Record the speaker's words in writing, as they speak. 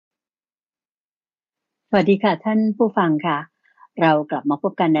สวัสดีค่ะท่านผู้ฟังค่ะเรากลับมาพ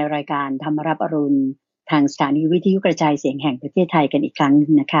บกันในรายการธรรมรับอรุณทางสถานีวิทยุกระจายเสียงแห่งประเทศไทยกันอีกครั้งหนึ่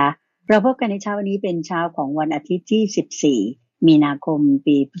งนะคะเราพบกันในเช้าวันนี้เป็นเช้าของวันอาทิตย์ที่14มีนาคม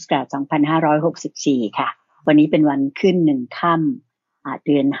ปีพุทธศักราช2564ค่ะวันนี้เป็นวันขึ้น1ค่ำเ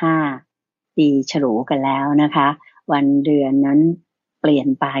ดือน5ปีฉลูกันแล้วนะคะวันเดือนนั้นเปลี่ยน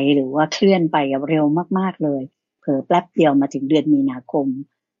ไปหรือว่าเคลื่อนไปเร็วมากๆเลยเผลอแป๊บเดียวมาถึงเดือนมีนาคม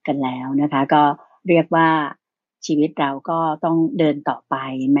กันแล้วนะคะก็เรียกว่าชีวิตเราก็ต้องเดินต่อไป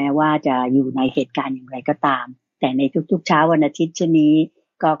แม้ว่าจะอยู่ในเหตุการณ์อย่างไรก็ตามแต่ในทุกๆเช้าวันอาทิตย์เช่นนี้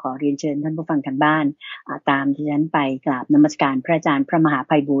ก็ขอเรียนเชิญท่านผู้ฟังทางบ้านตามที่ฉันไปกราบนมัสการพระอาจารย์พระมหาไ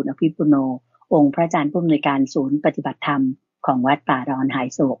พบูลย์อภิปุโนองค์พระอาจารย์ผู้อำนวยการศูนย์ปฏิบัติธรรมของวัดป่าดอนหาย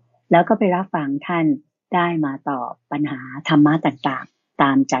โศกแล้วก็ไปรับฟังท่านได้มาตอบปัญหาธรรมะต่างๆต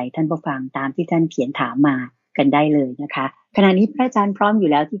ามใจท่านผู้ฟังตามที่ท่านเขียนถามมากันได้เลยนะคะขณะนี้พระอาจารย์พร้อมอยู่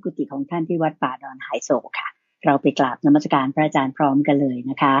แล้วที่กุฏิของท่านที่วัดป่าดอนหายโศกค่ะเราไปกราบนมัสการพระอาจารย์พร้อมกันเลย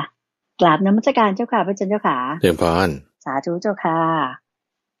นะคะกราบนมัสการเจ้าค่ะพระอาจารย์เจ้าค่ะเชิญพรสาธุเจ้าค่ะ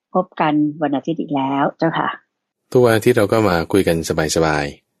พบกันวันอาทิตย์อีกแล้วเจ้าค่ะทุกวันอาทิตย์เราก็มาคุยกันสบาย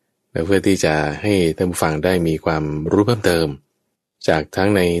ๆเพื่อที่จะให้ท่านผู้ฟังได้มีความรู้เพิ่มเติมจากทั้ง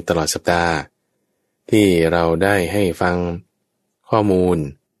ในตลอดสัปดาห์ที่เราได้ให้ฟังข้อมูล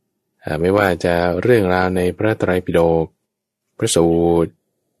ไม่ว่าจะเรื่องราวในพระไตรปิฎกพระสูตร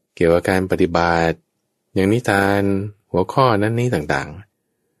เกี่ยวกับการปฏิบัติอย่างนิทานหัวข้อนั้นนี้ต่าง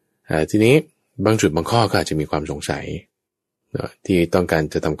ๆทีนี้บางจุดบางข้อก็อาจจะมีความสงสัยที่ต้องการ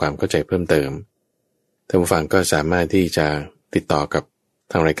จะทำความเข้าใจเพิ่มเติมท่านผู้ฟังก็สามารถที่จะติดต่อกับ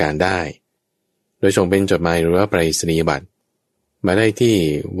ทางรายการได้โดยส่งเป็นจดหมายหรือว่าไปรษณียบัตรมาได้ที่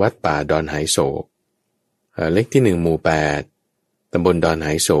วัดป่าดอนหายโศกเลขที่1หมู่8ตำบลดอนห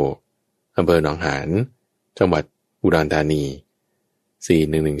ายโศกอำเภอหนองหานจังหวัดอุดรธานี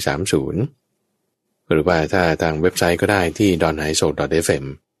41130หรือว่าถ้าทางเว็บไซต์ก็ได้ที่ donhaisok.fm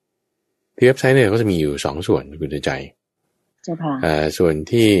ที่เว็บไซต์เนี่ยก็จะมีอยู่2ส่วนคุณใจส่วน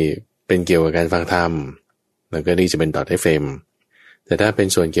ที่เป็นเกี่ยวกับการฟังธรรมแล้วก็นี่จะเป็น .fm แต่ถ้าเป็น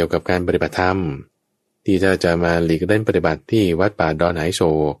ส่วนเกี่ยวกับการปฏิบัติธรรมที่ถ้าจะมาหลีกเล่นปฏิบัติที่วัดป่าดอนหายโศ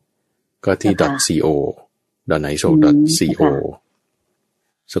กก็ที่ .co donhaisok.co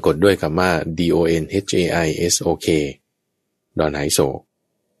สะกดด้วยคำว่า donhaisok ดอนหายโศก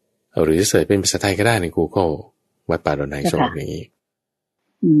หรือเสิร์ชเป็นภาษาไทยก็ได้ใน Google วัดป่าดอนหายโศกอย่างนี้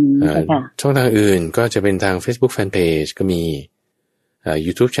ช่องทางอื่นก็จะเป็นทาง Facebook Fanpage ก็มี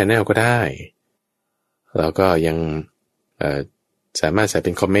YouTube Channel ก็ได้แล้วก็ยังสามารถใส่เ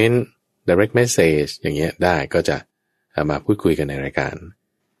ป็นคอมเมนต์ Direct Message อย่างเงี้ยได้ก็จะมาพูดคุยกันในรายการ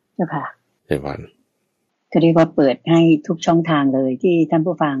เจ้าค่ะเช่นกันก็เรียกว่าเปิดให้ทุกช่องทางเลยที่ท่าน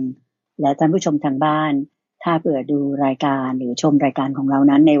ผู้ฟังและท่านผู้ชมทางบ้านถ้าเปิดดูรายการหรือชมรายการของเรา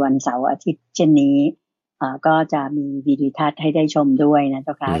นั้นในวันเสาร์อาทิตย์เช่นนี้ก็จะมีวิดีทัศน์ให้ได้ชมด้วยนะเ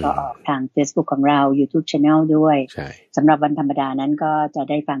จ้าค่ะก็ออกทาง Facebook ของเรา YouTube Channel ด้วยสำหรับวันธรรมดานั้นก็จะ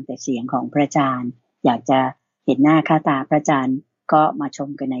ได้ฟังแต่เสียงของพระอาจารย์อยากจะเห็นหน้าค่าตาพระอาจารย์ก็มาชม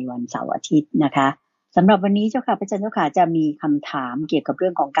กันในวันเสาร์อาทิตย์นะคะสำหรับวันนี้เจ้าค่ะพระอาจารย์เจ้าค่ะจะมีคำถามเกี่ยวกับเรื่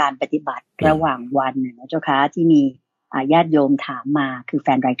องของการปฏิบัติระหว่างวันนะเจ้าค่ะที่มีญาติโยมถามมาคือแฟ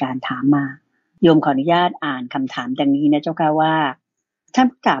นรายการถามมาโยมขออนุญาตอ่านคำถามดังนี้นะเจ้าค่ะว่าท่าน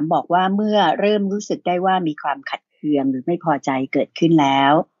ถามบอกว่าเมื่อเริ่มรู้สึกได้ว่ามีความขัดเคืองหรือไม่พอใจเกิดขึ้นแล้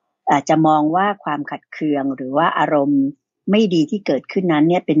วอาจจะมองว่าความขัดเคืองหรือว่าอารมณ์ไม่ดีที่เกิดขึ้นนั้น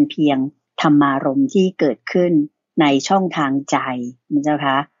เนี่ยเป็นเพียงธรรมารมณ์ที่เกิดขึ้นในช่องทางใจนะเจ้า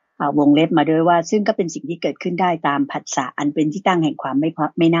ค่ะวงเล็บมาด้วยว่าซึ่งก็เป็นสิ่งที่เกิดขึ้นได้ตามผัสสะอันเป็นที่ตั้งแห่งความไ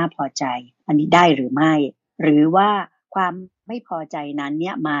ม่น่าพอใจอันนี้ได้หรือไม่หรือว่าความไม่พอใจนั้นเ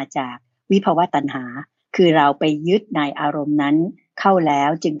นี่ยมาจากวิภวตัณหาคือเราไปยึดในอารมณ์นั้นเข้าแล้ว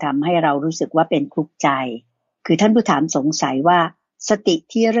จึงทำให้เรารู้สึกว่าเป็นทุกข์ใจคือท่านผู้ถามสงสัยว่าสติ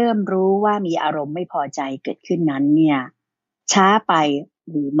ที่เริ่มรู้ว่ามีอารมณ์ไม่พอใจเกิดขึ้นนั้นเนี่ยช้าไป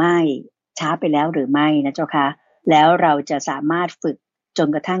หรือไม่ช้าไปแล้วหรือไม่นะเจ้าค่ะแล้วเราจะสามารถฝึกจน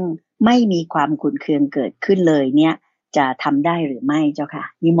กระทั่งไม่มีความขุ่นเคืองเกิดขึ้นเลยเนี่ยจะทำได้หรือไม่เจ้าค่ะ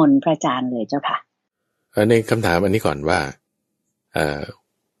นิมนต์พระอาจารย์เลยเจ้าค่ะในคำถามอันนี้ก่อนว่า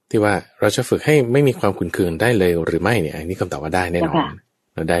ที่ว่าเราจะฝึกให้ไม่มีความขุ่นเคืองได้เลยหรือไม่เนี่ยอันนี้คำตอบว่าได้แน่นอน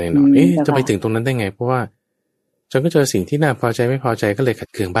เราได้แน่นอนจะไปถึงตรงนั้นได้ไงเพราะว่าจนก็เจอสิ่งที่น่าพอใจไม่พอใจก็เลยขัด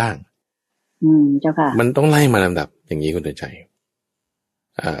เคืองบ้างเจ้าค่ะมันต้องไล่มาลำดับอย่างนี้คุณเตือนใจ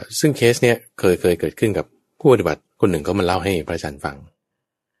ซึ่งเคสเนี้ยเคยเกิดขึ้นกับผู้ปฏิบัติคนหนึ่งเขามาเล่าให้พระอาจารย์ฟัง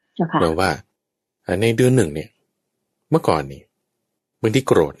บอกว่าในเดือนหนึ่งเนี่ยเมื่อก่อนนี่บางที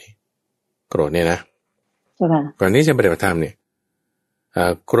โกรธเนี่ยนะก่อนที่จะปฏิบัติธรรมเนี่ย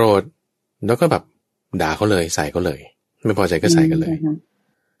โกรธแล้วก็แบบด่าเขาเลยใส่เขาเลยไม่พอใจก็ใส่กันเลย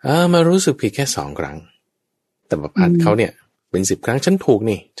มารู้สึกผิดแค่2 ครั้ง แต่แบบอัดเขาเนี่ยเป็น10 ครั้งฉันถูก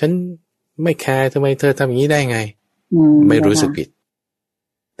นี่ฉันไม่แคร์ทำไมเธอทำอย่างนี้ได้ไงไม่รู้สึกผิด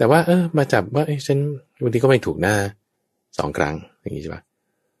แต่ว่ามาจับว่าฉันวันนี้ก็ไม่ถูกหน้า2 ครั้งอย่างนี้ใช่ปะ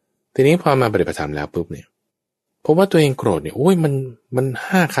ทีนี้พอมาปฏิบัติธรรมแล้วปุ๊บเนี่ยพบว่าตัวเองโกรธเนี่ยโอ้ยมัน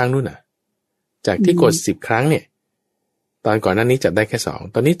5 ครั้งนู่นน่ะจากที่โกรธ10 ครั้งเนี่ยตอนก่อนหน้านี้จับได้แค่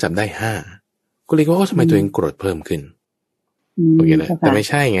2ตอนนี้จับได้5ก็เลยว่าทำไมตัวเองโกรธเพิ่มขึ้นโอเคนะแต่ไม่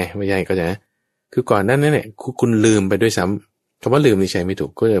ใช่ไงไม่ใช่ก็จะคือก่อนนั้นเนี่ยคุณลืมไปด้วยซ้ำคำว่าลืมนี่ใช้ไม่ถู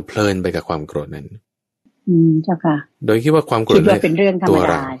กก็จะเพลินไปกับความโกรธนั้นเจ้าค่ะโดยคิดว่าความโกรธเป็นเรื่องธรรม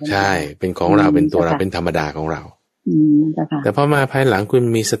ดาใช่เป็นของเราเป็นตัวเราเป็นธรรมดาของเราแต่พอมาภายหลังคุณ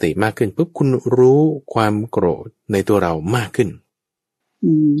มีสติมากขึ้นปุ๊บคุณรู้ความโกรธในตัวเรามากขึ้น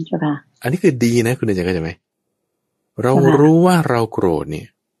เจ้าค่ะอันนี้คือดีนะคุณเดชเข้าใจไหมเรารู้ว่าเราโกรธเนี่ย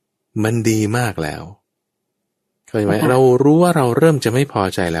มันดีมากแล้วเข้าใจไหมเรารู้ว่าเราเริ่มจะไม่พอ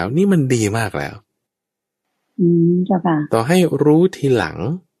ใจแล้วนี่มันดีมากแล้วเจ้าค่ะต่อให้รู้ทีหลัง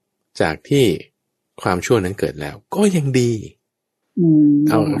จากที่ความชั่วนั้นเกิดแล้วก็ยังดี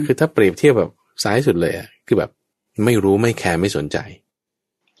เอาคือถ้าเปรียบเทียบแบบซ้ายสุดเลยอ่ะคือแบบไม่รู้ไม่แคร์ไม่สนใจ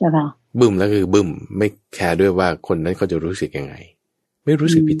เจ้าค่ะบึ้มแล้วคือบึ้มไม่แคร์ด้วยว่าคนนั้นเขาจะรู้สึกยังไงไม่รู้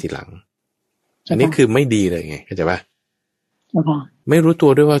สึกผิดทีหลังอันนี้คือไม่ดีเลยไงเข้าใจปะไม่รู้ตั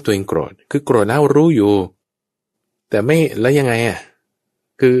วด้วยว่าตัวเองโกรธคือโกรธแล้วรู้อยู่แต่ไม่แล้วยังไงอ่ะ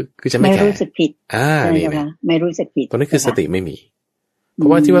คือจะไม่แคร์ไม่รู้สึกผิดนี่นะไม่รู้สึกผิดตอนนี้คือสติไม่มีเพรา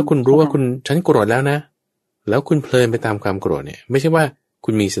ะว่าที่ว่าคุณรู้ว่าคุณฉันโกรธแล้วนะแล้วคุณเพลินไปตามความโกรธเนี่ยไม่ใช่ว่าคุ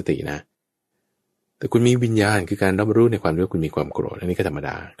ณมีสตินะแต่คุณมีวิญญาณคือการรับรู้ในความที่ว่าคุณมีความโกรธอันนี้ก็ธรรมด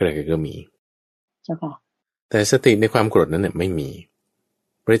าก็เลยก็มีเจ้าค่ะแต่สติในความโกรธนั้นเนี่ยไม่มี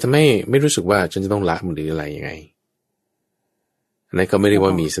เลยทำให้ไม่รู้สึกว่าฉันจะต้องละมันหรืออะไรยังไงอันนั้นก็ไม่เรียกว่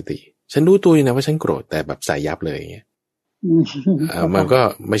ามีสติฉันรู้ตัวอยู่นะว่าฉันโกรธแต่แบบใส่ยับเลยอย่างเงี้ยมันก็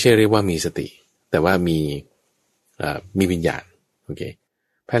ไม่ใช่เรียกว่ามีสติแต่ว่ามีวิญญาณโอเค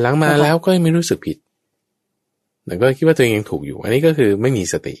ภายหลังมาแล้วก็ไม่รู้สึกผิดแต่ก็คิดว่าตัวเองยังถูกอยู่อันนี้ก็คือไม่มี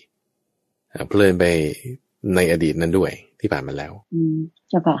สติเพลินไปในอดีตนั้นด้วยที่ผ่านมาแล้ว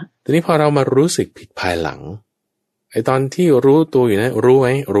เจ้าค่ะทีนี้พอเรามารู้สึกผิดภายหลังไอ้ตอนที่รู้ตัวอยู่นะรู้ไหม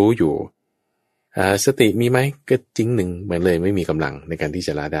รู้อยู่สติมีไหมก็จริงหนึ่งเหมือนเลยไม่มีกำลังในการที่จ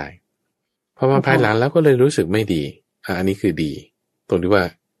ะละได้พอมาภายหลังแล้วก็เลยรู้สึกไม่ดีอันนี้คือดีตรงที่ว่า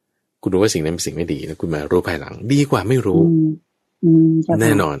คุณรู้ว่าสิ่งนั้นเป็นสิ่งไม่ดีแล้วคุณมารู้ภายหลังดีกว่าไม่รู้แ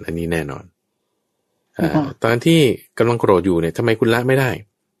น่นอนอันนี้แน่นอนตอนที่กำลังโกรธอยู่เนี่ยทำไมคุณละไม่ได้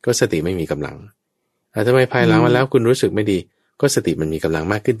ก็สติไม่มีกำลังทำไมภายหลังมาแล้วคุณรู้สึกไม่ดีก็สติมันมีกำลัง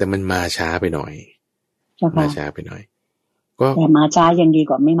มากขึ้นแต่มันมาช้าไปหน่อยมาช้าไปหน่อยก็แต่มาช้ายังดี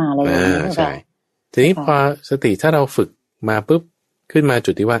กว่าไม่มาเลยใช่ทีนี้พอสติถ้าเราฝึกมาปุ๊บขึ้นมา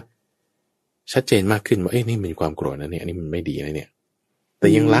จุดที่ว่าชัดเจนมากขึ้นว่านี่เป็นความโกรธนะเนี่ยอันนี้มันไม่ดีนะเนี่ยแต่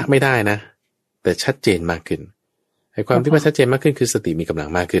ยังละไม่ได้นะแต่ชัดเจนมากขึ้นไอ้ความที่ว่าชัดเจนมากขึ้นคือสติมีกำลัง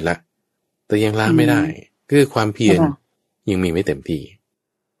มากขึ้นละแต่ยังละไม่ได้คือความเพียรยังมีไม่เต็มที่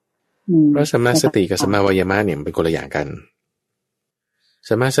เพราะสัมมาสติกับสัมมาวายามะเนี่ยเป็นคนละอย่างกัน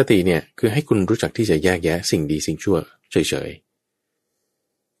สัมมาสติเนี่ยคือให้คุณรู้จักที่จะแยกแยะสิ่งดีสิ่งชั่วเฉย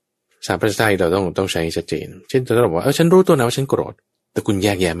ๆสามปัจจัยเราต้องใช้ชัดเจนเช่นเราบอกว่าฉันรู้ตัวนะว่าฉันโกรธแต่คุณแย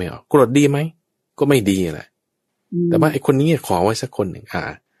กแยะไม่ออกโกรธดีไหมก็ไม่ดีแหละแต่ว่าไอ้คนนี้ขอไว้สักคนหนึ่ง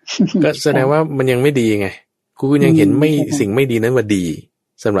ก็แสดงว่ามันยังไม่ดีไงคุณยังเห็นไม่สิ่งไม่ดีนั้นว่าดี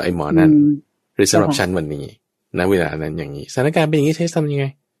สำหรับไอ้หมอนั้นหรือสำหรับฉันวันนี้ณเวลานั้นอย่างนี้สถานการณ์เป็นอย่างนี้ใช้ทำยังไง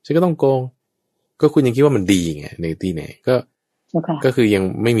ฉันก็ต้องโกงก็คุณยังคิดว่ามันดีไงในที่ไหนก็คือยัง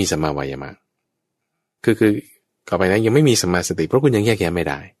ไม่มีสัมมาวายามะคือต่อไปนะยังไม่มีสัมมาสติเพราะคุณยังแยกแยะไม่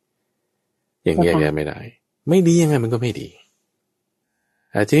ได้ยังแยกแยะไม่ได้ไม่ดียังไงมันก็ไม่ดี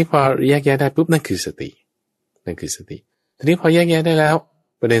ทีนี้พอแยกแยะได้ปุ๊บนั่นคือสตินั่นคือสติทีนี้พอแยกแยะได้แล้ว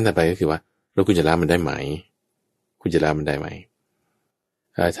ประเด็นต่อไปก็คือว่าเราคุณจะละมันได้ไหมคุณจะละมันได้ไหม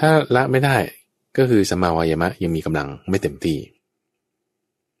ถ้าละไม่ได้ก็คือสัมมาวายามะยังมีกำลังไม่เต็มที่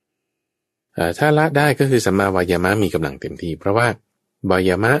ถ้าละได้ก็คือสัมมาวายามะมีกำลังเต็มที่เพราะว่าวา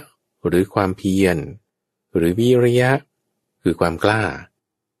ยามะหรือความเพียรหรือวิริยะคือความกล้า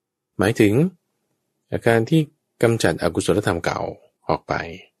หมายถึงอาการที่กำจัดอกุศลธรรมเก่าออกไป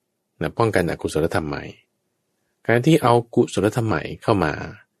นะป้องกันอกุศลธรรมใหม่การที่เอากุศลธรรมใหม่เข้ามา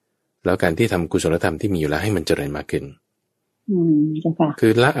แล้วการที่ทำกุศลธรรมที่มีอยู่แล้วให้มันเจริญมากขึ้นคื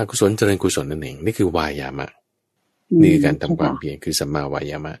อละอกุศลเจริญกุศลนั่นเองนี่คือวายามะนี่คือการทำความเพียรคือสัมมาวา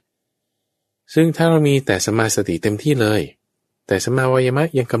ยามะซึ่งถ้าเรามีแต่สัมมาสติเต็มที่เลยแต่สัมมาวายามะ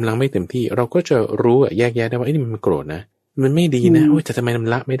ยังกำลังไม่เต็มที่เราก็จะรู้แยกแยะได้ว่านี่มันโกรธนะมันไม่ดีนะแต่ทำไมมัน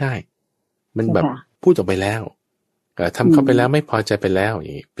ละไม่ได้มันแบบพูดออกไปแล้วทำเข้าไปแล้วไม่พอใจไปแล้วอ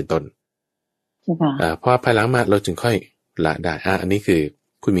ย่างนี้เป็นต้นพอภายหลังมาเราจึงค่อยละได้อันนี้คือ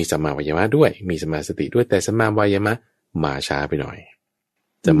คุณมีสัมมาวายามะด้วยมีสัมมาสติด้วยแต่สัมมาวายามะมาช้าไปหน่อย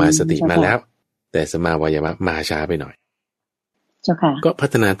สัมมาสติมาแล้วแต่สัมมาวายามะมาช้าไปหน่อยเจ้าค่ะก็พั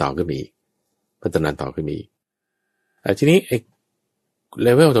ฒนาต่อขึ้นมีพัฒนาต่อขึ้นมีทีนี้ไอ้เล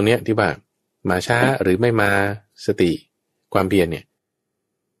เวลตรงเนี้ยที่ว่ามาช้าหรือไม่มาสติความเพียรเนี่ย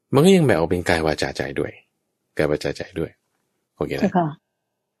มันก็ยังแบ่งออกเป็นกายวาจาใจด้วยกายวาจาใจด้วยโอเคนะ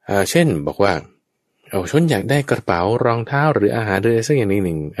เช่นบอกว่าฉันอยากได้กระเป๋ารองเท้าหรืออาหารหรืออะไรสักอย่างห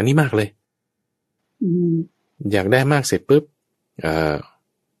นึ่งอันนี้มากเลยอยากได้มากเสร็จปุ๊บ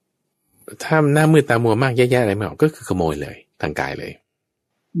ถ้าหน้ามืดตามัวมากแย่ๆอะไรไม่ออกก็คือขโมยเลยทางกายเลย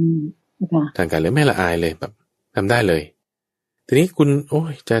ทางกายเลยไม่ละอายเลยแบบทำได้เลยทีนี้คุณ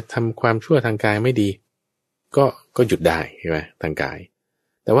จะทำความชั่วทางกายไม่ดีก็หยุดได้ใช่ไหมทางกาย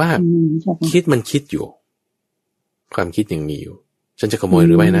แต่ว่าคิดมันคิดอยู่ความคิดยังมีอยู่ฉันจะขโมยห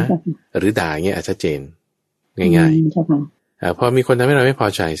รือไม่นะหรือด่าเงี้ยชัดเจนง่ายๆพอมีคนทำให้เราไม่พอ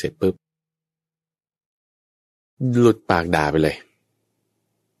ใจเสร็จปุ๊บหลุดปากด่าไปเลย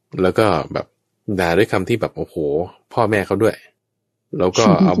แล้วก็แบบด่าด้วยคำที่แบบโอ้โหพ่อแม่เขาด้วยแล้วก็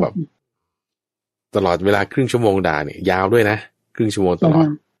เอาแบบตลอดเวลาครึ่งชั่วโมงด่าเนี่ยยาวด้วยนะครึ่งชั่วโมงตลอด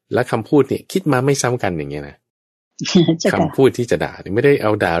และคำพูดเนี่ยคิดมาไม่ซ้ำกันอย่างเงี้ยนะคำพูดที่จะด่าไม่ได้เอ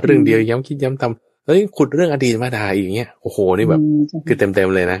าด่าเรื่องเดียวย้ำคิดย้ำทำขุดเรื่องอดีตมาด่าอย่างเงี้ยโอ้โหนี่แบบคือเต็ม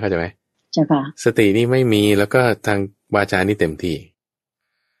เลยนะเข้าใจไหมสตินี่ไม่มีแล้วก็ทางวาจานี่เต็มที่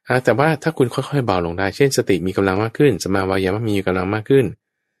แต่ว่าถ้าคุณค่อยๆเบาลงได้เช่นสติมีกำลังมากขึ้นสัมมาวายามะมีกำลังมากขึ้น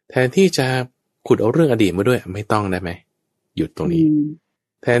แทนที่จะขุดเอาเรื่องอดีตมาด้วยไม่ต้องได้ไหมหยุดตรงนี้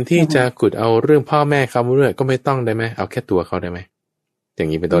แทนที่จะขุดเอาเรื่องพ่อแม่เขามาด้วยก็ไม่ต้องได้ไหมเอาแค่ตัวเขาได้ไหมอย่า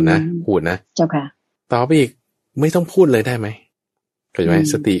งนี้เป็นต้นนะพูดนะเจ้าค่ะต่อไปอีกไม่ต้องพูดเลยได้ไหมเข้าใจไหม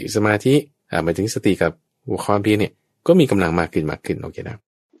สติสมาธิหมายถึงสติกับความเพียรเนี่ยก็มีกำลังมากขึ้นโอเคนะ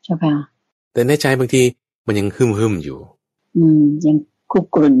เจ้าค่ะแต่ในใจบางทีมันยังหึมอยู่ยังคุ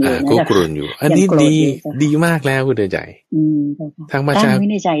กรุ่นอยู่คุกรุ่นอยู่อันนี้ดีมากแล้วคุณเดินใจทางวาจาตั้งไว้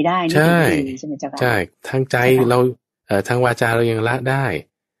ในใจได้ใช่ใช่ทางใจเราทางวาจาเรายังละได้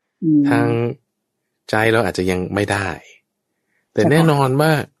ทางใจเราอาจจะยังไม่ได้แต่แน่นอนว่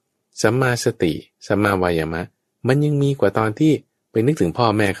าสัมมาสติสัมมาวายามะมันยังมีกว่าตอนที่ไปนึกถึงพ่อ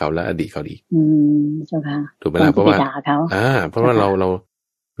แม่เขาและอดีตเขาอีกเจ้าค่ะถูกไหมล่ะเพราะว่าเพราะว่าเ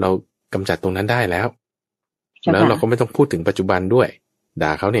รากำจัดตรงนั้นได้แล้วแล้วเราก็ไม่ต้องพูดถึงปัจจุบันด้วยด่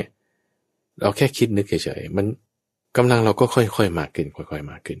าเขาเนี่ยเราแค่คิดนึกเฉยๆมันกำลังเราก็ค่อยๆมากขึ้นค่อยๆ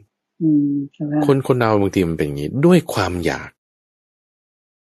มากขึ้นคนเราบางทีมันเป็นอย่างนี้ด้วยความอยาก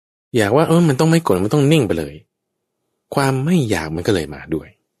ว่ามันต้องไม่กดมันต้องนิ่งไปเลยความไม่อยากมันก็เลยมาด้วย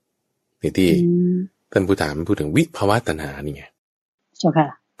นี่ที่ท่านผู้ถามพูดถึงวิภวตัณหานี่ไงใช่ค่ะ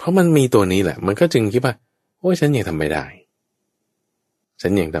เพราะมันมีตัวนี้แหละมันก็จึงคิดว่าโอ้ยฉันยังทำไม่ได้ฉั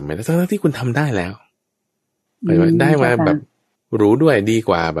นยังทำไม่ได้ทั้งที่คุณทำได้แล้วได้มาแบบรู้ด้วยดี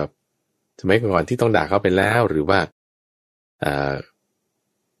กว่าแบบสมัยก่อนที่ต้องด่าเขาไปแล้วหรือว่า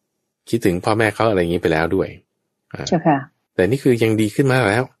คิดถึงพ่อแม่เขาอะไรอย่างนี้ไปแล้วด้วยใช่ค่ะแต่นี่คือยังดีขึ้นมา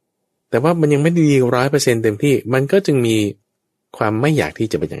แล้วแต่ว่ามันยังไม่ดี 100% เต็มที่มันก็จึงมีความไม่อยากที่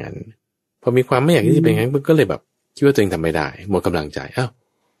จะเป็นอย่างนั้นพอมีความไม่อยากที่จะเป็นอย่างนั้นก็เลยแบบคิดว่าตัวเองทำไม่ได้หมดกำลังใจ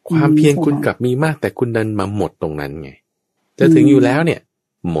ความเพียรคุณกลับมีมากแต่คุณดันมาหมดตรงนั้นไงจะถึงอยู่แล้วเนี่ย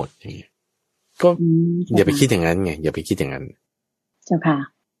หมดอย่างเงี้ยก็อย่าไปคิดอย่างนั้นไงอย่าไปคิดอย่างนั้นเจ้าค่ะ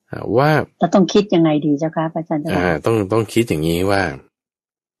ว่าเราต้องคิดยังไงดีเจ้าค่ะอาจารย์ต้องคิดอย่างนี้ว่า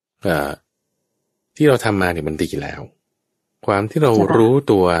ที่เราทำมาเนี่ยมันดีแล้วความที่เรารู้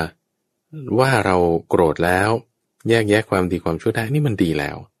ตัวว่าเราโกรธแล้วแยกแยะความดีความชั่วได้นี่มันดีแล้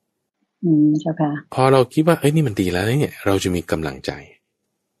วเจ้าค่ะพอเราคิดว่านี่มันดีแล้วเนี่ยเราจะมีกำลังใจ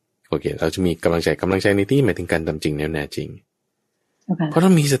โอเคเราจะมีกำลังใจในที่หมายถึงการทำจริงแน่จริงเพราะเร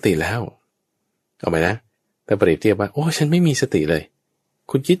ามีสติแล้วเอาไหมนะแต่เปรียบเทียบว่าโอ้ฉันไม่มีสติเลย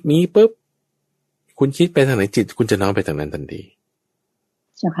คุณคิดมีปุ๊บคุณคิดไปทางไหนจิตคุณจะน้อมไปทางนั้นทันที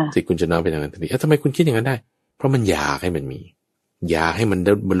จิตคุณจะน้อมไปทางนั้นทันทีทำไมคุณคิดอย่างนั้นได้เพราะมันอยากให้มันมีอยากให้มัน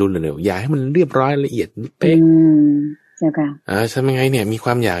บรรลุเร็วอยากให้มันเรียบร้อยละเอียดเป๊ะเจ้าค่ะทำยังไงเนี่ยมีคว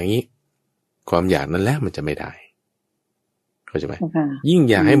ามอยากนี้ความอยากนั้นแล้วมันจะไม่ได้เข้าใจไหมยิ่ง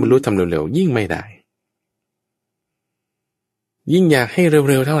อยากให้บรรลุทำเร็วๆยิ่งไม่ได้ยิ่งอยากให้เ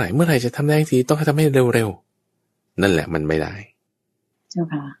ร็วๆเท่าไหร่เมื่อไหร่จะทำได้ทีต้องทำให้เร็วๆนั่นแหละมันไม่ได้เจ้า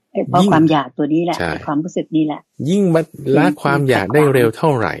ค่ะเพราะความอยากตัวนี้แหละความรู้สึกนี้แหละยิ่งละความอยากได้เร็วเท่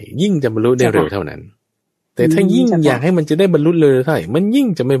าไหร่ยิ่งจะบรรลุได้เร็วเท่านั้นแต่ถ้ายิ่งอยากให้มันจะได้บรรลุเร็วเท่าไหร่มันยิ่ง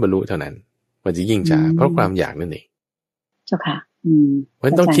จะไม่บรรลุเท่านั้นมันจะยิ่งช้าเพราะความอยากนั่นเองเจ้าค่ะมั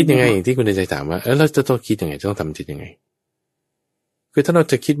นต้องคิดยังไงอย่างที่คุณใจถามว่าเราจะต้องคิดยังไงจะต้องทำจิตยังไงคือถ้าเรา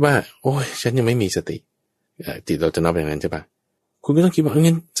จะคิดว่าโอ้ยฉันยังไม่มีสติจิตเราจะน้อมไปอย่างนั้นใช่ปะคุณก็ต้องคิดว่า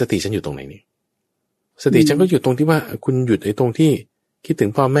งั้นสติฉันอยู่ตรงไหนนี่สติฉันก็อยู่ตรงที่ว่าคุณหยุดไอ้ตรงที่ คิดถึ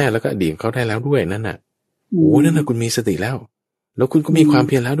งพ่อแม่แล้วก็อดีตเขาได้แล้วด้วยนั่นน่ะโอ้นั่นน่ะคุณมีสติแล้วแล้วคุณก็มีความเ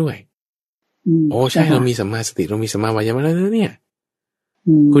พียรแล้วด้วยโอ้ใช่เรามีสัมมาสติเรามีสัมมาวายามะแล้วเนี่ย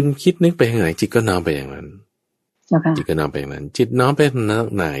คุณคิดนึกไปทางไหนจิตก็น้อมไปอย่างนั้นจิตก็น้อมไปอย่างนั้นจิตน้อมไปทาง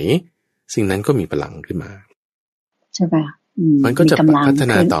ไหนสิ่งนั้นก็มีพลังขึ้นมาใช่ป่ะมันก็จะพัฒ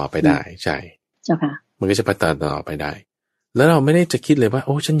นาต่อไปได้ใช่เจ้าค่ะมันก็จะพัฒนาต่อไปได้แล้วเราไม่ได้จะคิดเลยว่าโ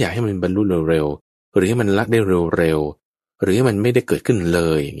อ้ฉันอยากให้มันบรรลุเร็วๆหรือให้มันละได้เร็วๆหรือให้มันไม่ได้เกิดขึ้นเล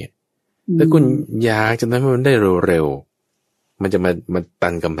ยอย่างเงี้ยถ้าคุณอยากจะทำให้มันได้เร็วๆมันจะมาตั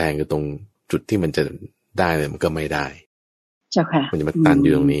นกำแพงอยู่ตรงจุดที่มันจะได้เลยมันก็ไม่ได้เจ้าค่ะมันจะมาตันอ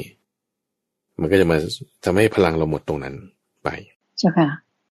ยู่ตรงนี้มันก็จะมาทำให้พลังเราหมดตรงนั้นไปเจ้าค่ะ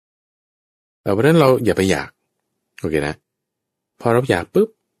เพราะฉะนั้นเราอย่าไปอยากโอเคนะพอเราอยากปุ๊บ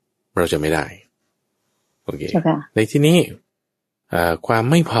เราจะไม่ได้โอเคในที่นี้ความ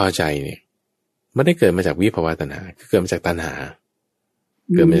ไม่พอใจเนี่ยไม่ได้เกิดมาจากวิภวตัณหาคือเกิดมาจากตัณหา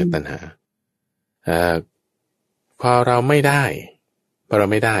เกิดมาจากตัณหาพอเราไม่ได้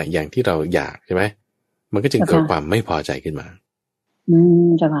อย่างที่เราอยากใช่ไหมมันก็จึงเกิดความไม่พอใจขึ้นมา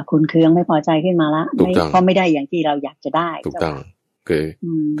จะว่าคุณเคืองไม่พอใจขึ้นมาละเพราะไม่ได้อย่างที่เราอยากจะได้ถูกต้องคือ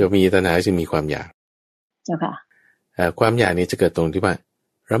มีตัณหาจึงมีความอยากเจ้าค่ะความอยากนี้จะเกิดตรงที่ว่า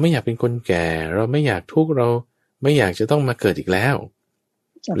เราไม่อยากเป็นคนแก่เราไม่อยากทุกข์เราไม่อยากจะต้องมาเกิดอีกแล้ว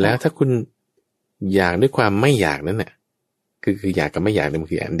แล้วถ้าคุณอยากด้วยความไม่อยากนั้นเนี่ยคืออยากกับไม่อยากเนี่ยมัน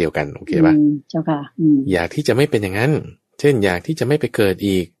คืออันเดียวกันโอเคป่ะเจ้าค่ะอยากที่จะไม่เป็นอย่างนั้นเช่นอยากที่จะไม่ไปเกิด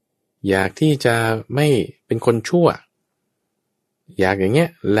อีกอยากที่จะไม่เป็นคนชั่วอยากอย่างเงี้ย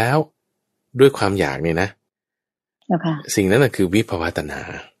แล้วด้วยความอยากเนี่ยนะสิ่งนั้นคือวิภวตัณหา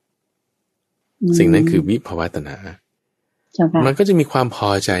สิ่งนั้นคือวิภวตัณหามันก็จะมีความพอ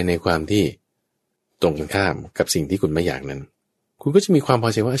ใจในความที่ตรงกันข้ามกับสิ่งที่คุณไม่อยากนั้นคุณก็จะมีความพอ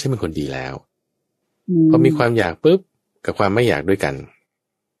ใจว่าฉันเป็นคนดีแล้วพอมีความอยากปุ๊บกับความไม่อยากด้วยกัน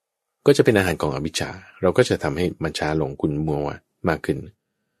ก็จะเป็นอาหารของอวิชชาเราก็จะทำให้มันช้าลงคุณมัวมากขึ้น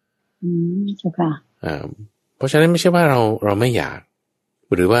ใช่ค่ะเพราะฉะนั้นไม่ใช่ว่าเราไม่อยาก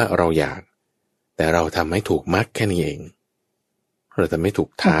หรือว่าเราอยากแต่เราทำให้ถูกมรรคแค่นี้เองเราทำไม่ถูก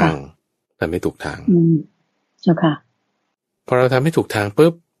ทางทำไม่ถูกทางใช่ค่ะพอเราทำให้ถูกทาง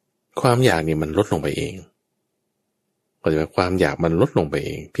ปุ๊บความอยากเนี่ยมันลดลงไปเองก็จะเป็นความอยากมันลดลงไปเอ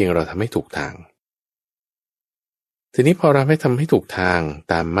งเพียงเราทำให้ถูกทางทีนี้พอเราให้ทำให้ถูกทาง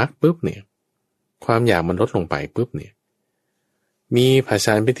ตามมรรคปุ๊บเนี่ยความอยากมันลดลงไปปุ๊บเนี่ยมีภาษ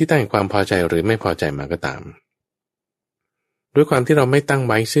าเป็นที่ตั้งความพอใจหรือไม่พอใจมาก็ตามด้วยความที่เราไม่ตั้ง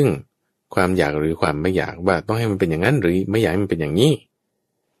ไว้ซึ่งความอยากหรือความไม่อยากว่าต้องให้มันเป็นอย่างนั้นหรือไม่อยากให้มันเป็นอย่างนี้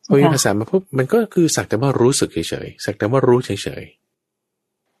พอมีภาษามาปุ๊บมันก็คือสักแต่ว่ารู้สึกเฉยๆสักแต่ว่ารู้เฉย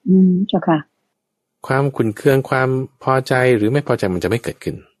ๆเจ้าค่ะความขุ่นเคืองความพอใจหรือไม่พอใจมันจะไม่เกิด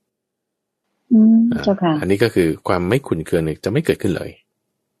ขึ้นเจ้าค่ะอันนี้ก็คือความไม่ขุ่นเคืองเนี่ยจะไม่เกิดขึ้นเลย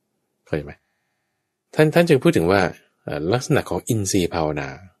เข้าใจไหมท่านจึงพูดถึงว่าลักษณะของอินทรีย์ภาวนา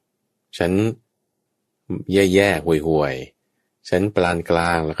ฉันแย่ๆห่วยๆฉันปานกล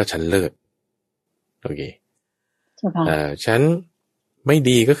างแล้วก็ฉันเลิศโอเคฉันไม่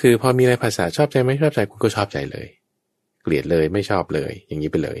ดีก็คือพอมีอะไรภาษาชอบใจไม่ชอบใจคุณก็ชอบใจเลยเกลียดเลยไม่ชอบเลยอย่างนี้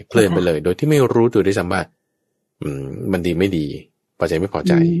ไปเลยเพลินไปเลยโดยที่ไม่รู้ตัวด้วยซ้ำว่ามันดีไม่ดีพอใจไม่พอ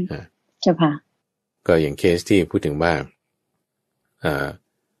ใจเจ้าค่ะก็อย่างเคสที่พูดถึงว่า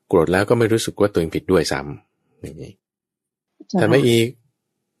โกรธแล้วก็ไม่รู้สึกว่าตัวเองผิดด้วยซ้ำอย่างนี้แต่ไม่อีก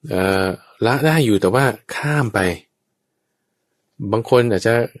ละได้อยู่แต่ว่าข้ามไปบางคนอาจจ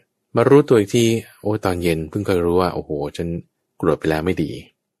ะมารู้ตัวอีกทีโอ้ตอนเย็นเพิ่งเคยรู้ว่าโอ้โหฉันโกรธไปแล้วไม่ดี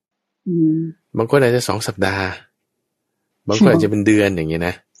บางคนอาจจะ2 สัปดาห์บางคนอาจจะเป็นเดือนอย่างเงี้ยน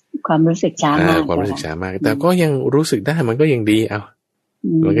ะความรู้สึกช้ามากความรู้สึกช้ามากแต่ก็ยังรู้สึกได้มันก็ยังดี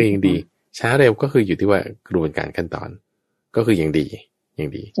มันก็ยังดีช้าเร็วก็คืออยู่ที่ว่ากระบวนการขั้นตอนก็คือยังดี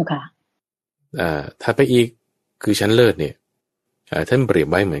เจ้าค่ะถัดไปอีกคือชั้นเลิศเนี่ยท่านเปรียบ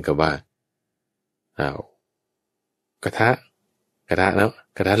ไว้เหมือนกับว่ากระทะแล้ว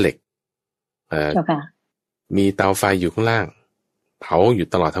กระทะเหล็กมีเตาไฟอยู่ข้างล่างเผาอยู่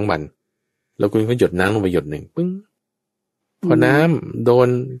ตลอดทั้งวันแล้วคุณก็หยดน้ำลงไปหยดหนึ่งปึ้งพอน้ำโดน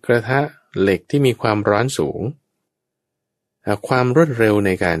กระทะเหล็กที่มีความร้อนสูงความรวดเร็วใน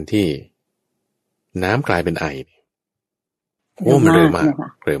การที่น้ำกลายเป็นไอโอ้มันเร็วม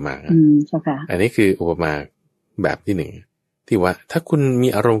ากอันนี้คืออุปมาแบบที่หนึ่งที่ว่าถ้าคุณมี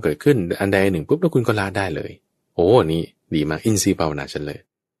อารมณ์เกิดขึ้นอันใดหนึ่งปุ๊บแล้วคุณก็ละได้เลยโอ้นี่ดีมากอินทรีย์ภาวนาฉันเลย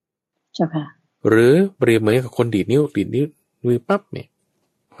เจ้าค่ะหรือเปรียบเหมือนกับคนดีดนิ้วมือปั๊บเนี่ย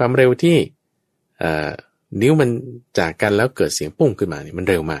ความเร็วที่นิ้วมันจากกันแล้วเกิดเสียงปุ้งขึ้นมาเนี่ยมัน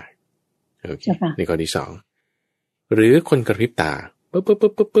เร็วมากโอเคนี่ข้อที่2หรือคนกระพริบตาปุ๊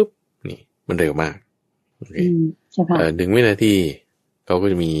บนี่มันเร็วมากโอเค1 วินาที เขาก็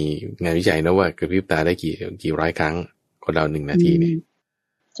จะมีงานวิจัยนะว่ากระพริบตาได้กี่ร้อยครั้งคนเรา1 นาทีเนี่ย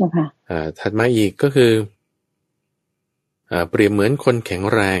เจ้าค่ะถัดมาอีกก็คือเปรียบเหมือนคนแข็ง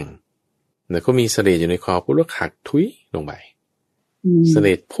แรงแล้วก็มีเสลดอยู่ในคอปุ๊บแล้วหักทุยลงไปเสล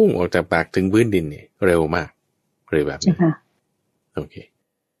ดพุ่งออกจากปากถึงพื้นดินเนี่ยเร็วมากเลยแบบนี้โอเค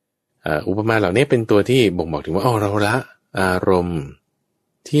อุปมาเหล่านี้เป็นตัวที่บ่งบอกถึงว่าเราละอารมณ์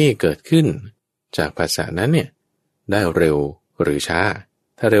ที่เกิดขึ้นจากภาษานั้นเนี่ยได้เร็วหรือช้า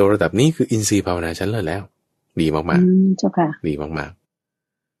ถ้าเร็วระดับนี้คืออินทรีย์ภาวนาชั้นเลิศแล้วดีมากๆเจ้าค่ะดีมาก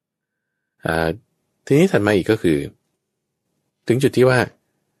ๆทีนี้ถัดมาอีกก็คือถึงจุดที่ว่า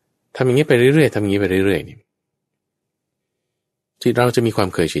ทำอย่างนี้ไปเรื่อยๆทำอย่างนี้ไปเรื่อยๆเนี่ยจิตเราจะมีความ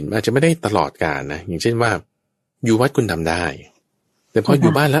เคยชินอาจจะไม่ได้ตลอดกาลนะอย่างเช่นว่าอยู่วัดคุณทำได้แต่พออ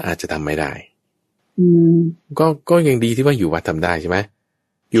ยู่บ้านแล้วอาจจะทำไม่ได้ก็ยังดีที่ว่าอยู่วัดทำได้ใช่ไหม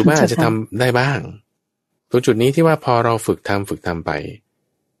อยู่บ้านอาจจะทำได้บ้างตรงจุดนี้ที่ว่าพอเราฝึกทำไป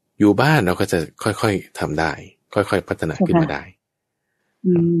อยู่บ้านเราก็จะค่อยๆทำได้ค่อยๆพัฒนาขึ้นมาได้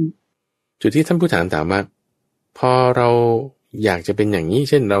จุดที่ท่านผู้ถามว่าพอเราอยากจะเป็นอย่างนี้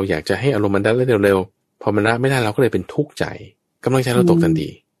เช่นเราอยากจะให้อารมณ์มันได้เร็วๆพอมันละไม่ได้เราก็เลยเป็นทุกข์ใจกำลังใจเราตกทันที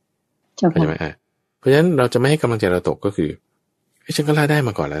เข้าใจไหมเพราะฉะนั้นเราจะไม่ให้กำลังใจเราตกก็คือฉันก็ละได้ม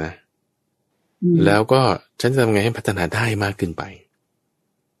าก่อนแล้วนะแล้วก็ฉันจะทำไงให้พัฒนาได้มากขึ้นไป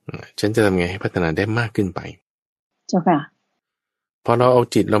ฉันจะทำไงให้พัฒนาได้มากขึ้นไปเจ้าค่ะพอเราเอา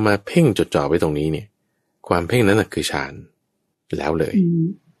จิตเรามาเพ่งจดจ่อไว้ตรงนี้เนี่ยความเพ่งนั้นคือฌานแล้วเลย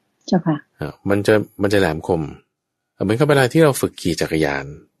เจ้าค่ะมันจะแหลมคมเหมือนกับเวลาที่เราฝึกขี่จักรยา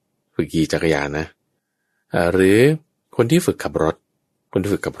นนะหรือคนที่ฝึกขับรถ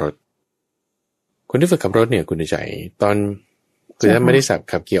เนี่ยคุณใจตอนคือถ้าไม่ได้สับ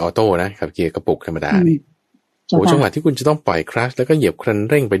ขับเกียร์ออโต้นะขับเกียร์กระปุกธรรมดาเนี่ยโอ้จังหวะที่คุณจะต้องปล่อยคลัตช์แล้วก็เหยียบคัน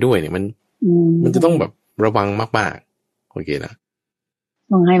เร่งไปด้วยเนี่ยมันจะต้องแบบระวังมากๆโอเคนะ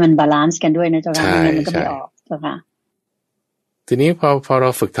ต้องให้มันบาลานซ์กันด้วยนะเจ้าค่ะไม่งั้นมันก็ไม่ออกเจ้าค่ะทีนี้พอเรา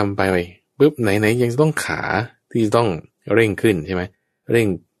ฝึกทำไปปุ๊บไหนยังต้องขาที่ต้องเร่งขึ้นใช่ไหมเร่ง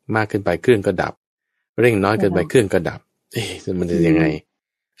มากขึ้นไปเครื่องก็ดับเร่งน้อยเกินไปเครื่องก็ดับมันจะยังไง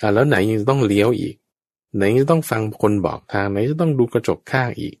แล้วไหนยังต้องเลี้ยวอีกไหนจะต้องฟังคนบอกทางไหนจะต้องดูกระจกข้าง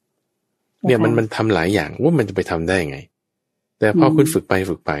อีกเนี่ยมันทำหลายอย่างว่ามันจะไปทำได้ไงแต่พอคุณฝึกไป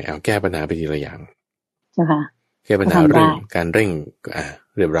เอาแก้ปัญหาไปทีละอย่างแก้ปัญหาเรื่องการเร่ง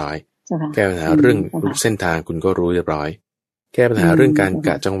เรียบร้อยแก้ปัญหาเรื่องเส้นทางคุณก็รู้เรียบร้อยแก้ปัญหาเรื่องการก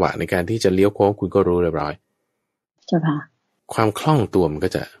ะจังหวะในการที่จะเลี้ยวโค้งคุณก็รู้เรียบร้อยความคล่องตัวมันก็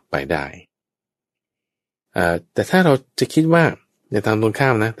จะไปได้แต่ถ้าเราจะคิดว่าในทางตรงข้า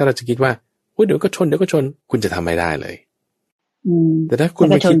มนะถ้าเราจะคิดว่าเดี๋ยวก็ชนคุณจะทำไม่ได้เลยแต่ถ้าคุณ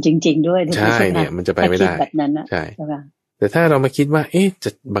มาคิดจริงๆด้วยใช่เนี่ยมันจะไปไม่ได้ใช่แต่ถ้าเรามาคิดว่าจะ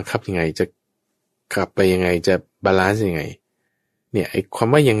บังคับยังไงจะขับไปยังไงจะบาลานซ์ยังไงเนี่ยไอ้ความ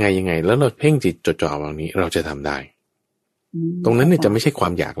ว่ายังไงแล้วเราเพ่งจิตจดจ่อตรงนี้เราจะทำได้ตรงนั้นเนี่ยจะไม่ใช่ควา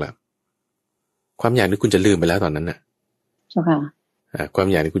มอยากแล้วความอยากนี่คุณจะลืมไปแล้วตอนนั้นน่ะใช่ค่ะความ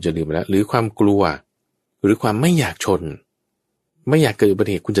อยากนี่คุณจะลืมไปแล้วหรือความกลัวหรือความไม่อยากชนไม่อยากเกิดอุบั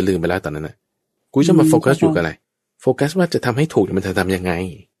ติเหตุคุณจะลืมไปแล้วตอนนั้นน่ะกูจะมาโฟกัสอยู่กับอะไรโฟกัสว่าจะทำให้ถูกมันจะทำยังไง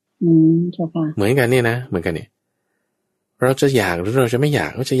ใช่ค่ะเหมือนกันเนี่ยนะเหมือนกันเนี่ยเราจะอยากหรือเราจะไม่อยา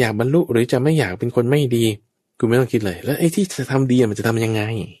กเราจะอยากบรรลุหรือจะไม่อยากเป็นคนไม่ดีคุณไม่ต้องคิดเลยแล้วไอ้ที่จะทำดีมันจะทำยังไง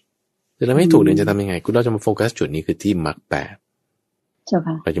จะทำให้ถูกเนี่ยจะทำยังไงคุณเราจะมาโฟกัสจุดนี้คือที่มรรคแปดใช่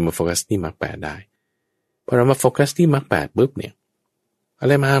ค่ะเราจะมาโฟกัสที่มรรคแปดได้พอเรามาโฟกัสที่มรรคแปดปุ๊บเนี่ยอะไ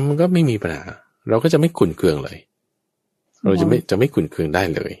รมามันก็ไม่มีปัญหาเราก็จะไม่ขุ่นเคืองเลยเราจะไม่ขุ่นเคืองได้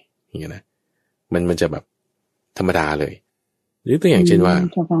เลยอย่างเงี้ยนะมันจะแบบธรรมดาเลยหรือตัวอย่างเช่นว่า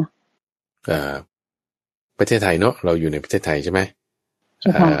ประเทศไทยเนาะเราอยู่ในประเทศไทยใช่ไหม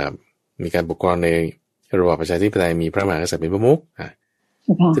มีการปกครองในระบอบประชาธิปไตยมีพระมหากษัตริย์เป็นประมุข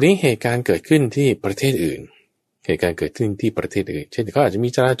ทีนี้เหตุการณ์เกิดขึ้นที่ประเทศอื่นเช่นก็อาจจะมี